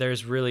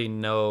there's really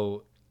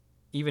no,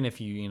 even if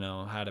you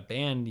know had a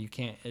band, you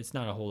can't, it's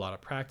not a whole lot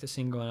of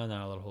practicing going on,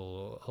 not a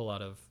whole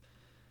lot of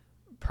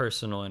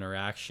personal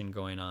interaction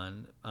going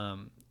on.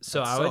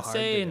 So I would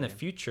say in the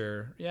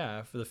future,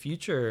 for the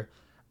future,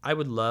 I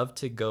would love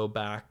to go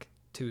back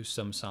to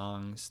some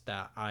songs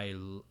that I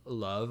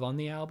love on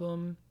the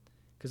album,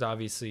 because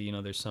obviously, you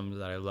know, there's some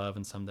that I love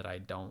and some that I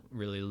don't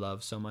really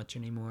love so much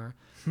anymore.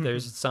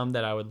 There's some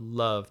that I would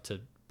love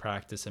to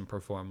practice and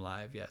perform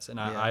live, yes. And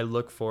I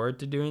look forward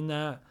to doing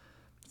that.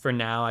 For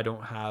now, I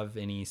don't have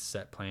any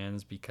set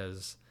plans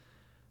because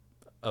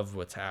of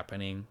what's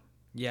happening.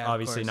 Yeah,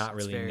 obviously not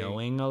really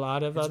knowing a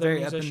lot of other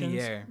musicians. Up in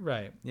the air.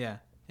 Right. Yeah.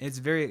 It's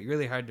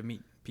really hard to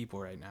meet people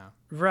right now.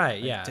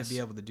 Right, like, to be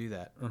able to do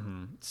that.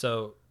 Mm-hmm.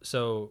 So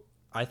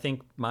I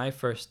think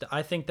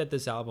that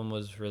this album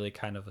was really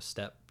kind of a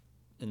step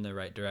in the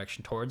right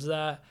direction towards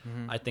that.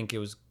 Mm-hmm. I think it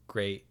was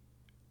great.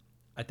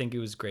 I think it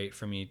was great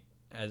for me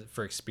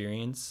for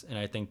experience, and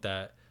I think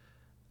that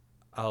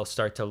I'll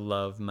start to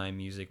love my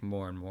music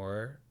more and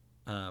more.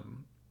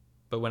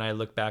 But when I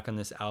look back on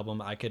this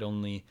album, I could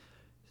only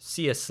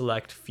see a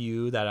select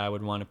few that I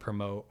would want to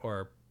promote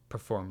or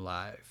perform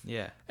live.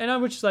 Yeah.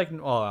 And which is like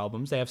all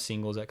albums, they have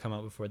singles that come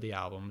out before the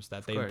albums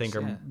that they think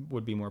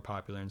would be more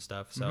popular and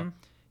stuff. So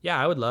yeah,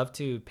 I would love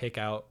to pick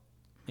out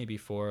maybe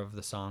 4 of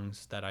the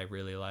songs that I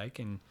really like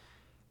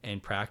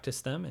and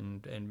practice them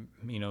and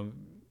you know,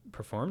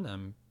 perform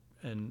them.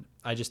 And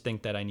I just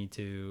think that I need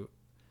to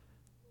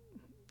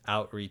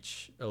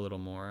outreach a little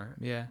more.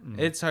 Yeah.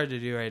 It's hard to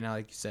do right now.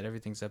 Like you said,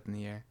 everything's up in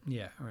the air.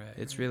 Yeah, right.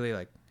 It's really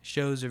like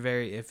shows are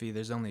very iffy.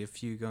 There's only a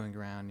few going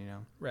around, you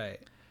know. Right.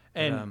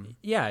 And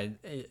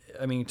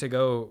I mean, to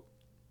go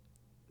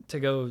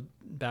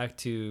back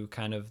to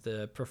kind of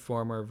the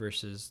performer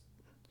versus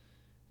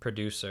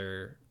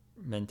producer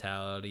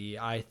mentality,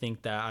 I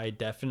think that I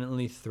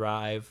definitely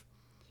thrive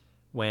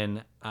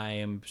when I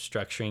am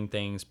structuring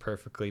things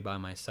perfectly by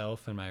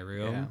myself in my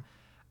room. Yeah.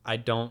 I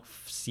don't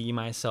see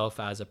myself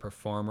as a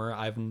performer.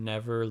 I've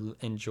never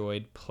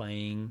enjoyed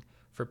playing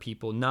for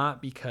people,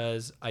 not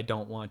because I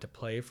don't want to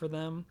play for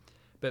them,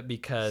 but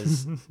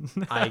because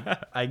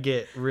I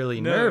get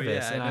really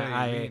nervous. Yeah, And I know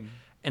what you mean.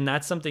 and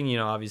that's something, you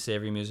know, obviously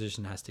every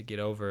musician has to get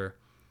over.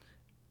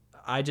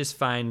 I just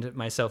find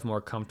myself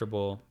more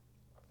comfortable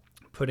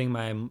putting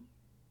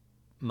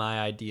my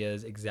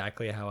ideas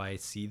exactly how I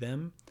see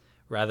them,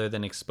 rather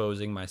than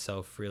exposing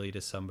myself freely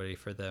to somebody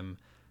for them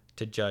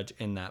to judge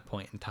in that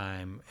point in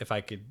time if I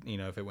could, you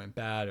know, if it went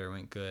bad or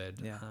went good.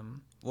 Yeah.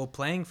 Well,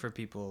 playing for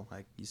people,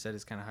 like you said,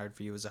 is kind of hard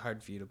for you. Was it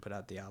hard for you to put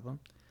out the album?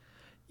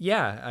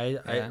 Yeah, I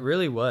Yeah. it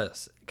really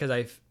was,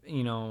 because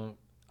you know,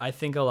 I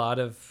think a lot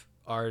of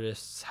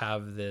artists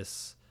have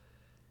this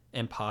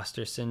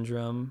imposter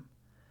syndrome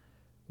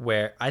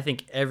where I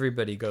think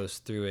everybody goes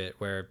through it,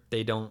 where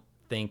they don't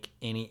think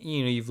you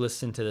know, you've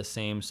listened to the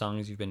same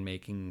songs you've been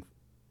making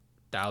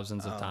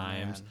thousands of Oh,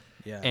 times. man.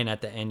 Yeah. And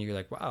at the end, you're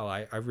like, wow,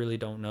 I really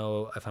don't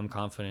know if I'm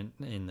confident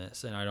in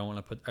this. And I don't want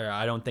to put, or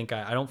I don't think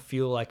I don't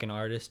feel like an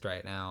artist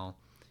right now.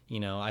 You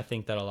know, I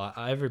think that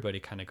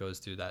everybody kind of goes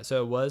through that.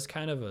 So it was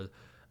kind of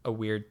a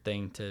weird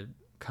thing to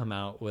come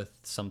out with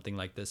something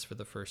like this for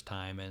the first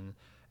time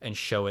and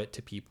show it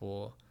to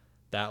people.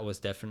 That was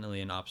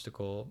definitely an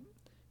obstacle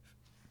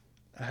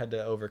I had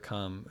to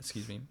overcome.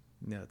 Excuse me.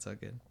 No, it's all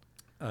good.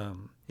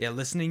 Yeah,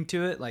 listening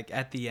to it, like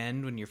at the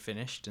end when you're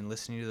finished and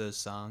listening to those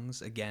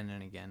songs again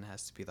and again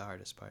has to be the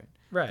hardest part.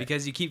 Right.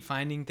 Because you keep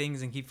finding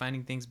things and keep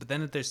finding things, but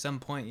then if there's some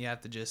point you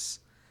have to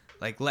just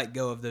like let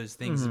go of those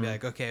things and be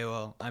like, okay,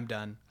 well, I'm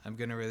done. I'm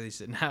going to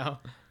release it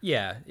now.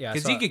 Yeah.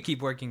 Because you could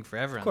keep working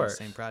forever on the course.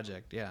 same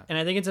project. Yeah. And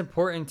I think it's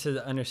important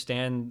to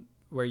understand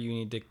where you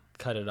need to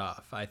cut it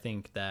off. I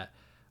think that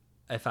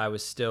if I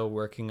was still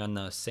working on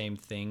those same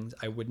things,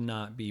 I would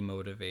not be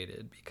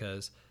motivated,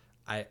 because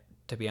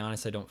to be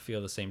honest, I don't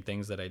feel the same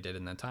things that I did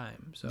in that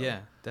time. So yeah,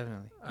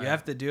 definitely. You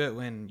have to do it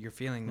when you're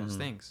feeling those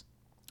things.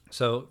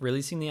 So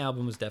releasing the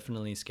album was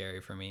definitely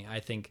scary for me. I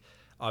think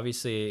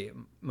obviously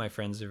my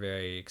friends are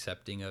very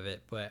accepting of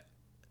it, but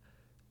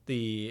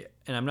and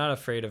I'm not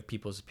afraid of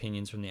people's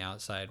opinions from the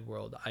outside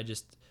world. I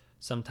just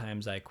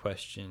sometimes I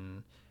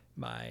question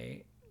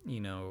my, you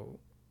know,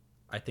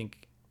 I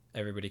think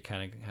everybody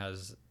kind of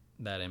has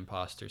that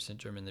imposter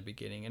syndrome in the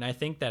beginning. And I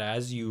think that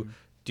as you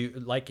do,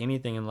 like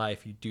anything in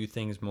life, you do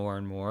things more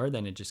and more,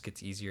 then it just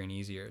gets easier and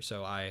easier.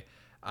 So I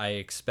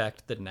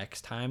expect the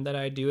next time that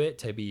I do it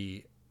to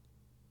be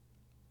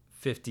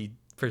 50%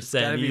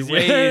 easier,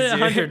 way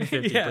easier.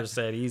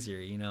 150% easier,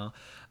 you know.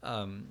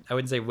 I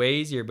wouldn't say way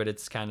easier, but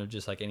it's kind of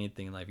just like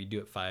anything in life. You do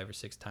it 5 or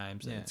 6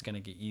 times, and it's going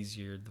to get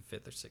easier the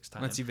 5th or 6th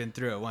time. Once you've been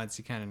through it once,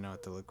 you kind of know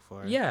what to look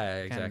for. Yeah,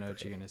 You exactly. kind of know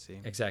what you're going to see.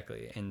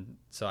 Exactly. And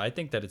so I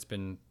think that it's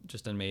been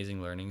just an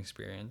amazing learning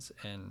experience,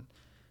 and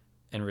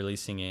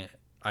releasing it,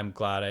 I'm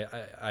glad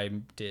I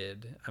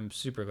did. I'm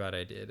super glad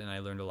I did, and I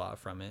learned a lot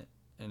from it.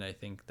 And I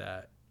think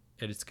that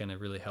it's going to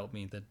really help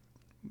me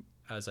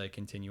as I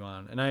continue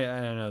on. And I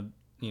don't know,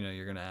 you know,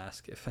 you're going to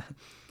ask if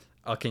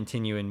I'll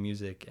continue in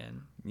music,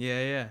 and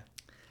Yeah.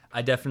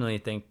 I definitely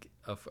think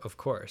of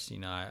course, you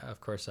know, of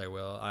course I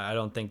will. I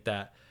don't think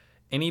that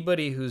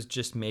anybody who's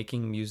just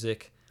making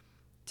music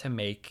to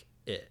make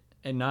it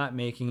and not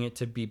making it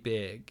to be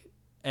big.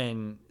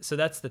 And so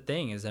that's the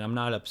thing, is that I'm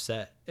not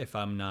upset if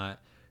I'm not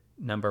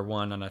number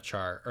 1 on a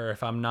chart, or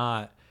if I'm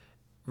not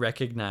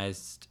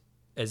recognized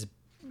as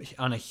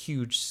on a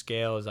huge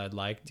scale as I'd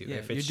like to. Yeah,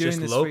 if it's you're doing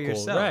just this for local,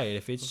 yourself, right?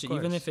 If it's of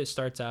even course. if it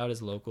starts out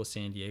as local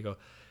San Diego,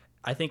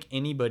 I think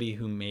anybody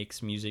who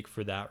makes music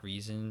for that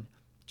reason,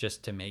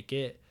 just to make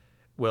it,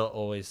 will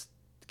always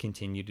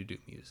continue to do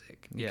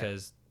music. Yeah.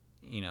 Because,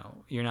 you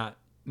know, you're not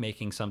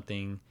making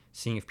something,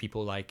 seeing if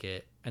people like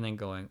it, and then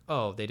going,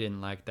 oh, they didn't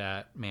like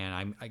that,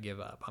 man, I give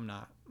up. I'm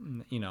not,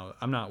 you know,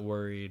 I'm not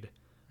worried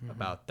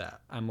about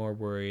that. I'm more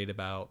worried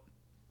about,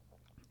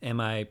 am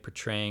I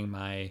portraying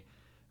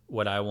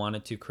what I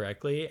wanted to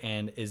correctly,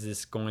 and is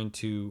this going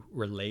to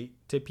relate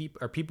to people?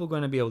 Are people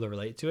going to be able to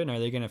relate to it, and are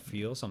they going to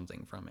feel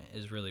something from it,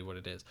 is really what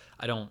it is.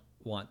 I don't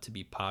want to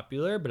be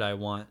popular, but I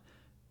want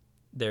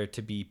there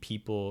to be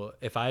people.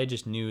 If I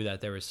just knew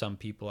that there was some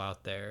people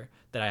out there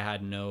that I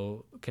had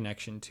no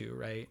connection to,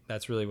 right?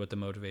 That's really what the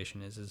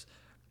motivation is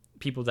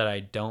people that I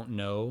don't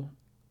know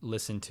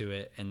listen to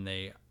it, and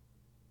they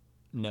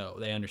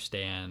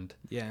understand,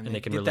 Yeah, and they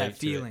can get relate that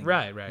feeling. to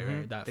it.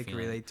 Right. That They can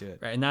feeling. relate to it.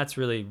 Right, and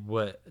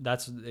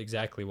that's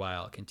exactly why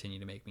I'll continue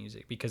to make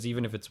music, because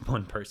even if it's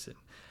one person,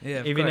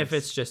 Yeah, even if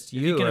it's just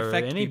you can or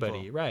affect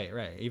anybody, people.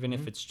 right, even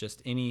if it's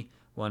just any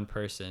one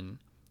person,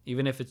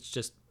 even if it's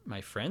just my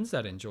friends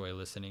that enjoy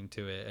listening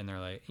to it, and they're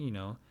like, you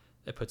know,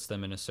 it puts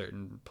them in a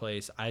certain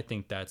place, I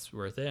think that's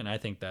worth it, and I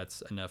think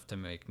that's enough to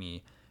make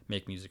me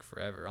make music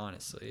forever.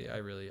 Honestly, I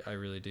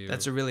really do.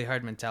 That's a really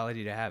hard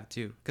mentality to have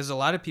too, because a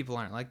lot of people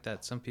aren't like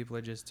that. Some people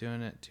are just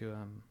doing it to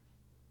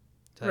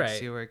like, Right.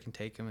 see where it can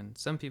take them, and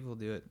some people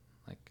do it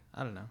like,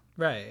 I don't know.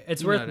 Right.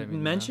 It's You know worth what I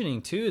mean,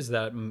 mentioning too, is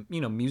that, you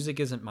know, music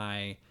isn't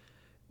my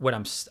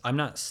I'm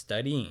not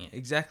studying it.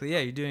 Exactly. Yeah,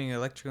 you're doing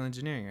electrical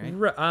engineering,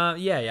 right?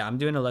 Yeah. I'm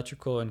doing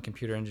electrical and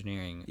computer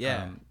engineering.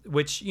 Yeah.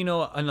 Which, in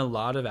a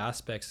lot of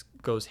aspects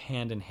goes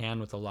hand in hand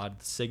with a lot of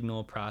the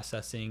signal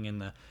processing and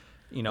the,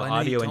 Well, I know you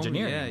audio told me,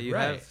 engineering. yeah, you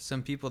right. have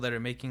some people that are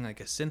making like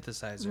a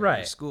synthesizer at Right.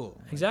 your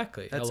school. Like,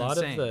 Exactly. that's a lot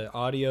insane. of the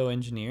audio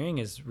engineering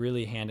is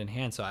really hand in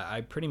hand. So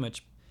I pretty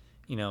much,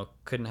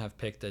 couldn't have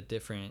picked a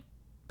different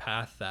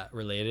path that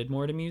related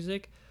more to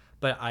music.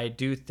 But I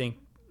do think,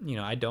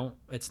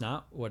 it's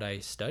not what I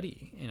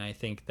study. And I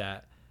think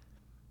that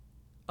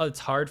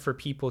it's hard for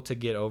people to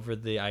get over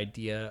the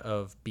idea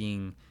of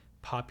being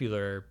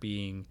popular,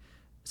 being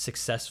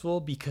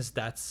successful, because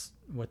that's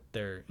what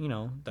they're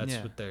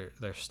what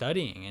they're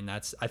studying. And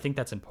I think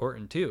that's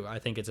important too. I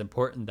think it's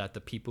important that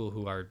the people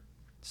who are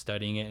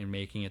studying it and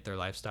making it their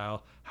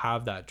lifestyle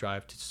have that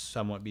drive to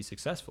somewhat be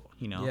successful.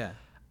 Yeah.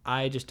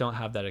 I just don't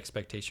have that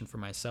expectation for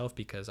myself,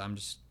 because I'm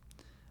just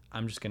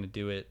going to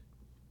do it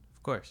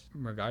Of course.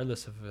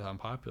 regardless of if I'm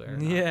popular or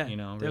not. Yeah, Really.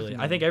 definitely.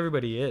 I think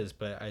everybody is,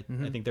 but I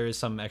think there is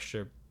some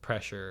extra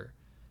pressure,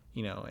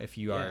 if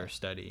you are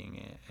studying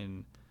it.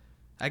 And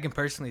I can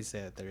personally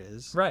say that there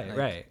is.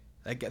 right.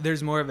 Like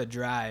there's more of a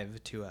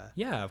drive to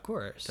Yeah, of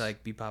course. to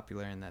like be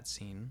popular in that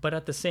scene. But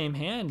at the same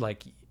hand,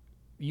 like,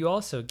 you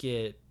also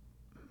get,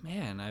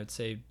 I would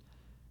say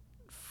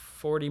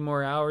 40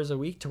 more hours a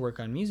week to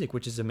work on music,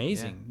 which is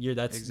amazing.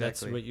 That's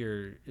exactly. what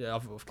you're,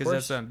 of course. Because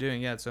that's what I'm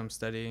doing. Yeah, that's what I'm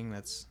studying.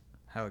 That's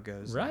how it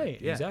goes.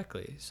 Right. Yeah.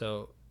 Exactly.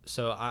 So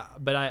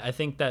I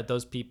think that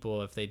those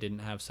people, if they didn't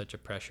have such a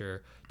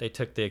pressure, they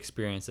took the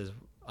experience as,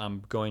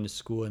 I'm going to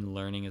school and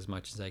learning as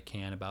much as I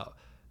can about,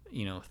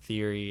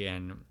 theory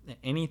and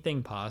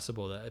anything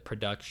possible, that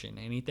production,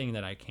 anything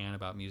that I can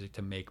about music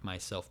to make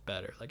myself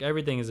better. Like,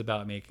 everything is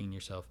about making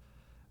yourself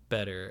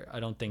better.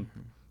 I think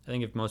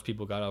if most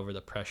people got over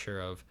the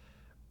pressure of,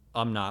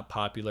 I'm not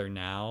popular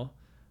now,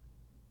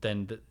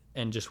 and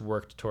just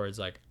worked towards,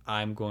 like,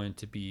 I'm going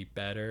to be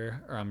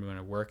better, or I'm going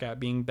to work at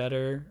being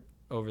better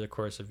over the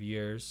course of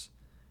years,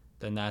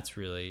 then that's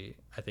really,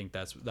 I think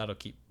that'll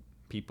keep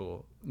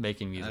people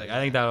making music. I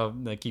think that'll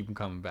keep them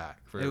coming back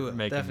for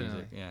making definitely.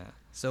 music. Yeah.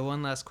 So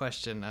one last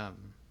question.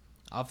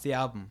 Off the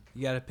album,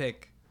 you got to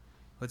pick.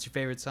 What's your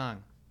favorite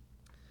song?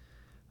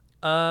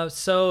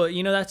 So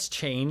that's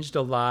changed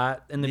a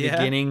lot in the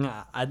beginning.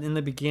 In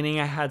the beginning,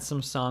 I had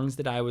some songs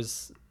that I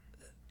was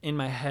in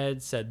my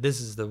head said,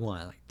 this is the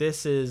one. Like,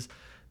 this is,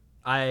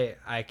 I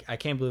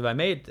can't believe I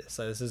made this.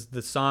 So this is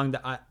the song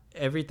that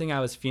everything I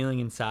was feeling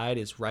inside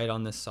is right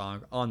on this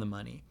song, on the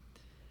money.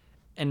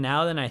 And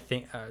now then I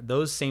think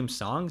those same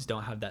songs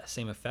don't have that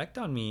same effect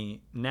on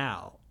me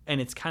now. And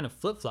it's kind of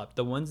flip-flopped.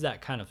 The ones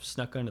that kind of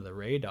snuck under the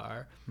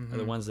radar are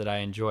the ones that I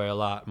enjoy a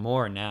lot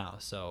more now.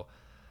 So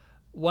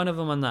one of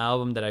them on the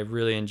album that I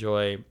really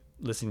enjoy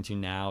listening to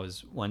now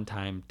is One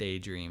Time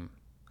Daydream.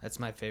 That's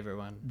my favorite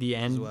one. The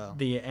end, as well.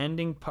 The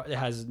ending part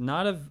has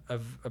not a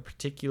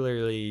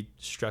particularly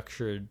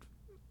structured.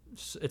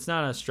 It's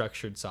not a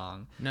structured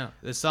song. No,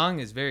 the song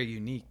is very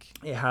unique.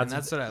 And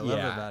that's what I love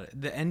about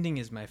it. The ending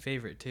is my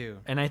favorite too.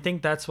 And I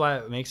think that's why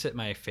it makes it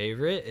my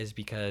favorite, is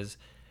because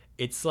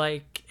it's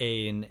like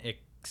an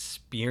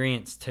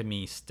experience to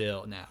me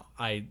still now.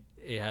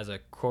 It has a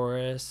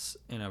chorus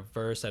and a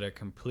verse that are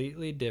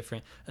completely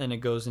different, and then it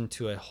goes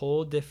into a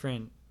whole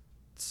different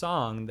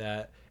song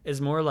that is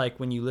more like,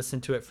 when you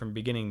listen to it from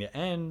beginning to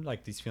end,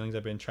 like these feelings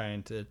I've been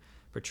trying to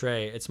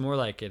portray, it's more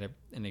like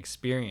an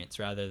experience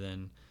rather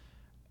than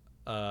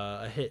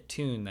a hit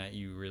tune that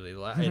you really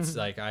like. It's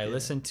like I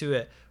listen to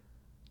it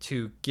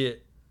to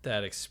get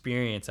that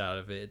experience out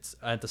of it. It's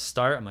at the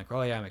start, I'm like,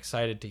 oh yeah, I'm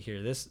excited to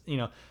hear this,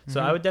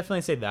 So I would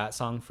definitely say that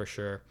song for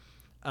sure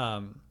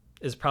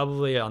is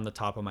probably on the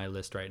top of my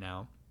list right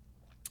now.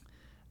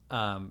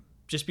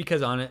 Just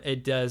because on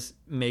it does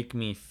make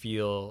me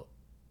feel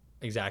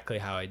exactly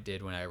how I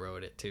did when I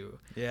wrote it too.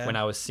 Yeah. When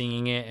I was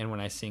singing it and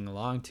when I sing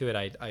along to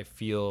it, I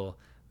feel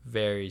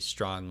very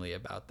strongly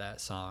about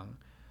that song.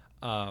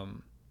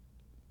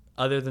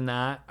 Other than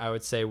that, I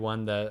would say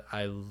one that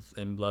I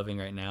am loving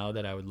right now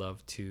that I would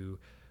love to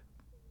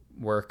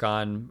work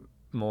on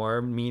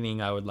more,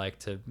 meaning I would like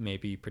to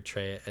maybe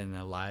portray it in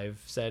a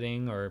live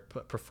setting or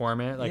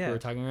perform it like we were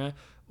talking about,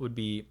 would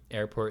be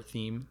Airport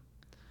Theme.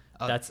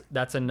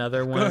 That's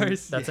another one.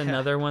 That's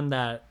another one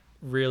that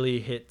really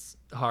hits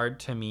hard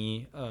to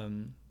me.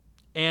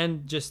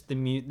 And just the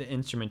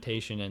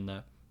instrumentation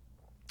and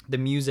the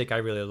music I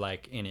really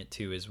like in it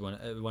too is one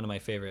of my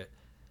favorite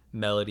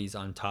melodies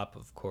on top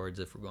of chords,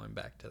 if we're going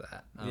back to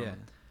that.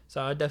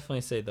 So I'd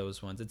definitely say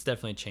those ones. It's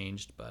definitely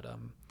changed, but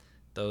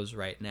those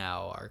right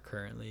now are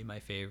currently my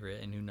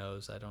favorite, and who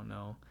knows, I don't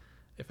know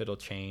if it'll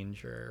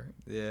change or...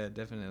 Yeah,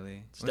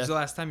 definitely. When's the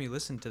last time you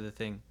listened to the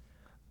thing?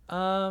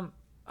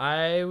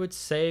 I would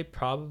say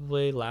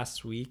probably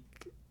last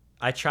week.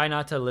 I try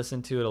not to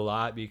listen to it a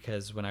lot,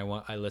 because when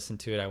I listen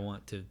to it, I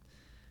want to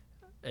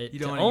it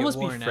to almost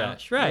be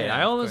fresh. Right.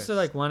 I almost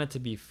want it to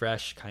be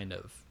fresh, kind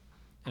of.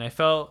 And I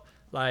felt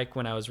like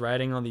when I was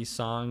writing all these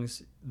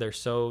songs, they're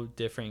so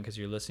different because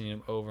you're listening to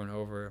them over and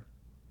over.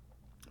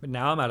 But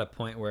now I'm at a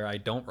point where I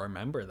don't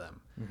remember them.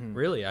 Mm-hmm.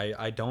 Really,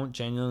 I don't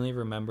genuinely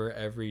remember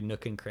every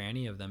nook and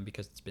cranny of them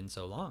because it's been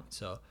so long.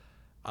 So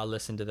I'll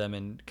listen to them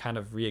and kind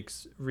of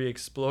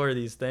re-explore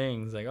these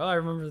things. Like, oh, I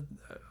remember,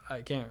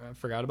 I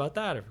forgot about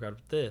that. I forgot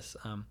about this.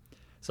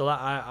 So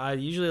I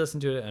usually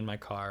listen to it in my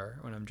car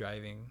when I'm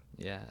driving.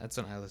 Yeah, that's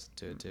when I listen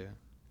to it too.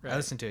 Right. I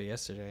listened to it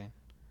yesterday,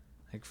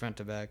 like front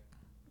to back.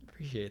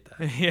 Appreciate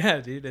that. Yeah,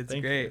 dude, it's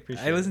Thank you. great.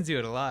 Appreciate I listen to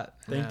it a lot.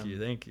 Thank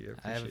you.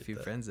 I have a few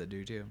that. friends that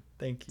do too.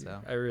 Thank you.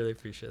 So. I really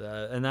appreciate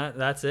that. And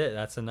that's it.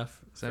 That's enough.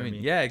 So for I mean, me.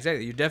 yeah,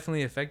 exactly. You're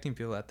definitely affecting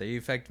people out there. You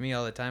affect me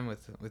all the time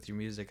with your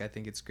music. I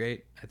think it's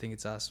great. I think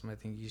it's awesome. I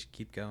think you should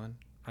keep going.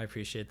 I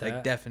appreciate that.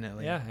 Like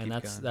definitely. Yeah, and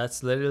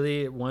that's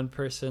literally one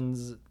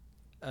person's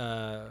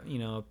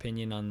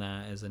opinion on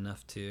that is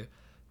enough to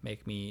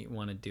make me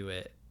want to do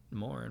it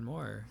more and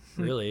more.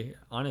 Really,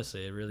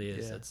 honestly, it really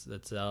is. Yeah.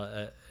 That's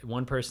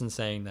one person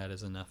saying that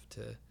is enough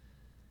to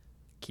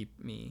keep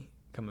me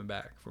coming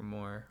back for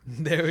more.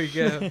 There we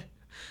go.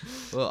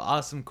 Well,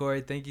 awesome,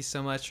 Corey. Thank you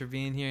so much for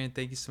being here, and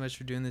thank you so much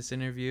for doing this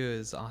interview. It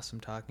was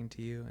awesome talking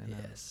to you. And,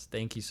 yes,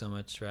 thank you so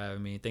much for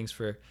having me. Thanks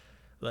for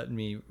letting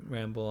me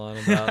ramble on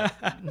about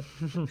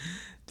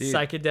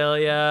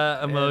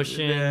psychedelia,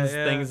 emotions,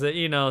 things that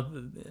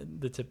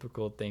the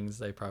typical things.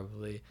 They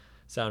probably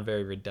sound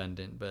very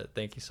redundant, but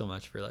thank you so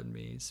much for letting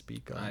me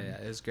speak on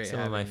it was great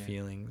some of my you.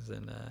 feelings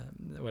and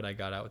what I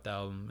got out with the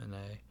album, and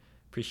I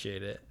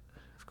appreciate it.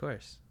 Of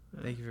course.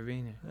 Thank you for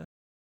being here.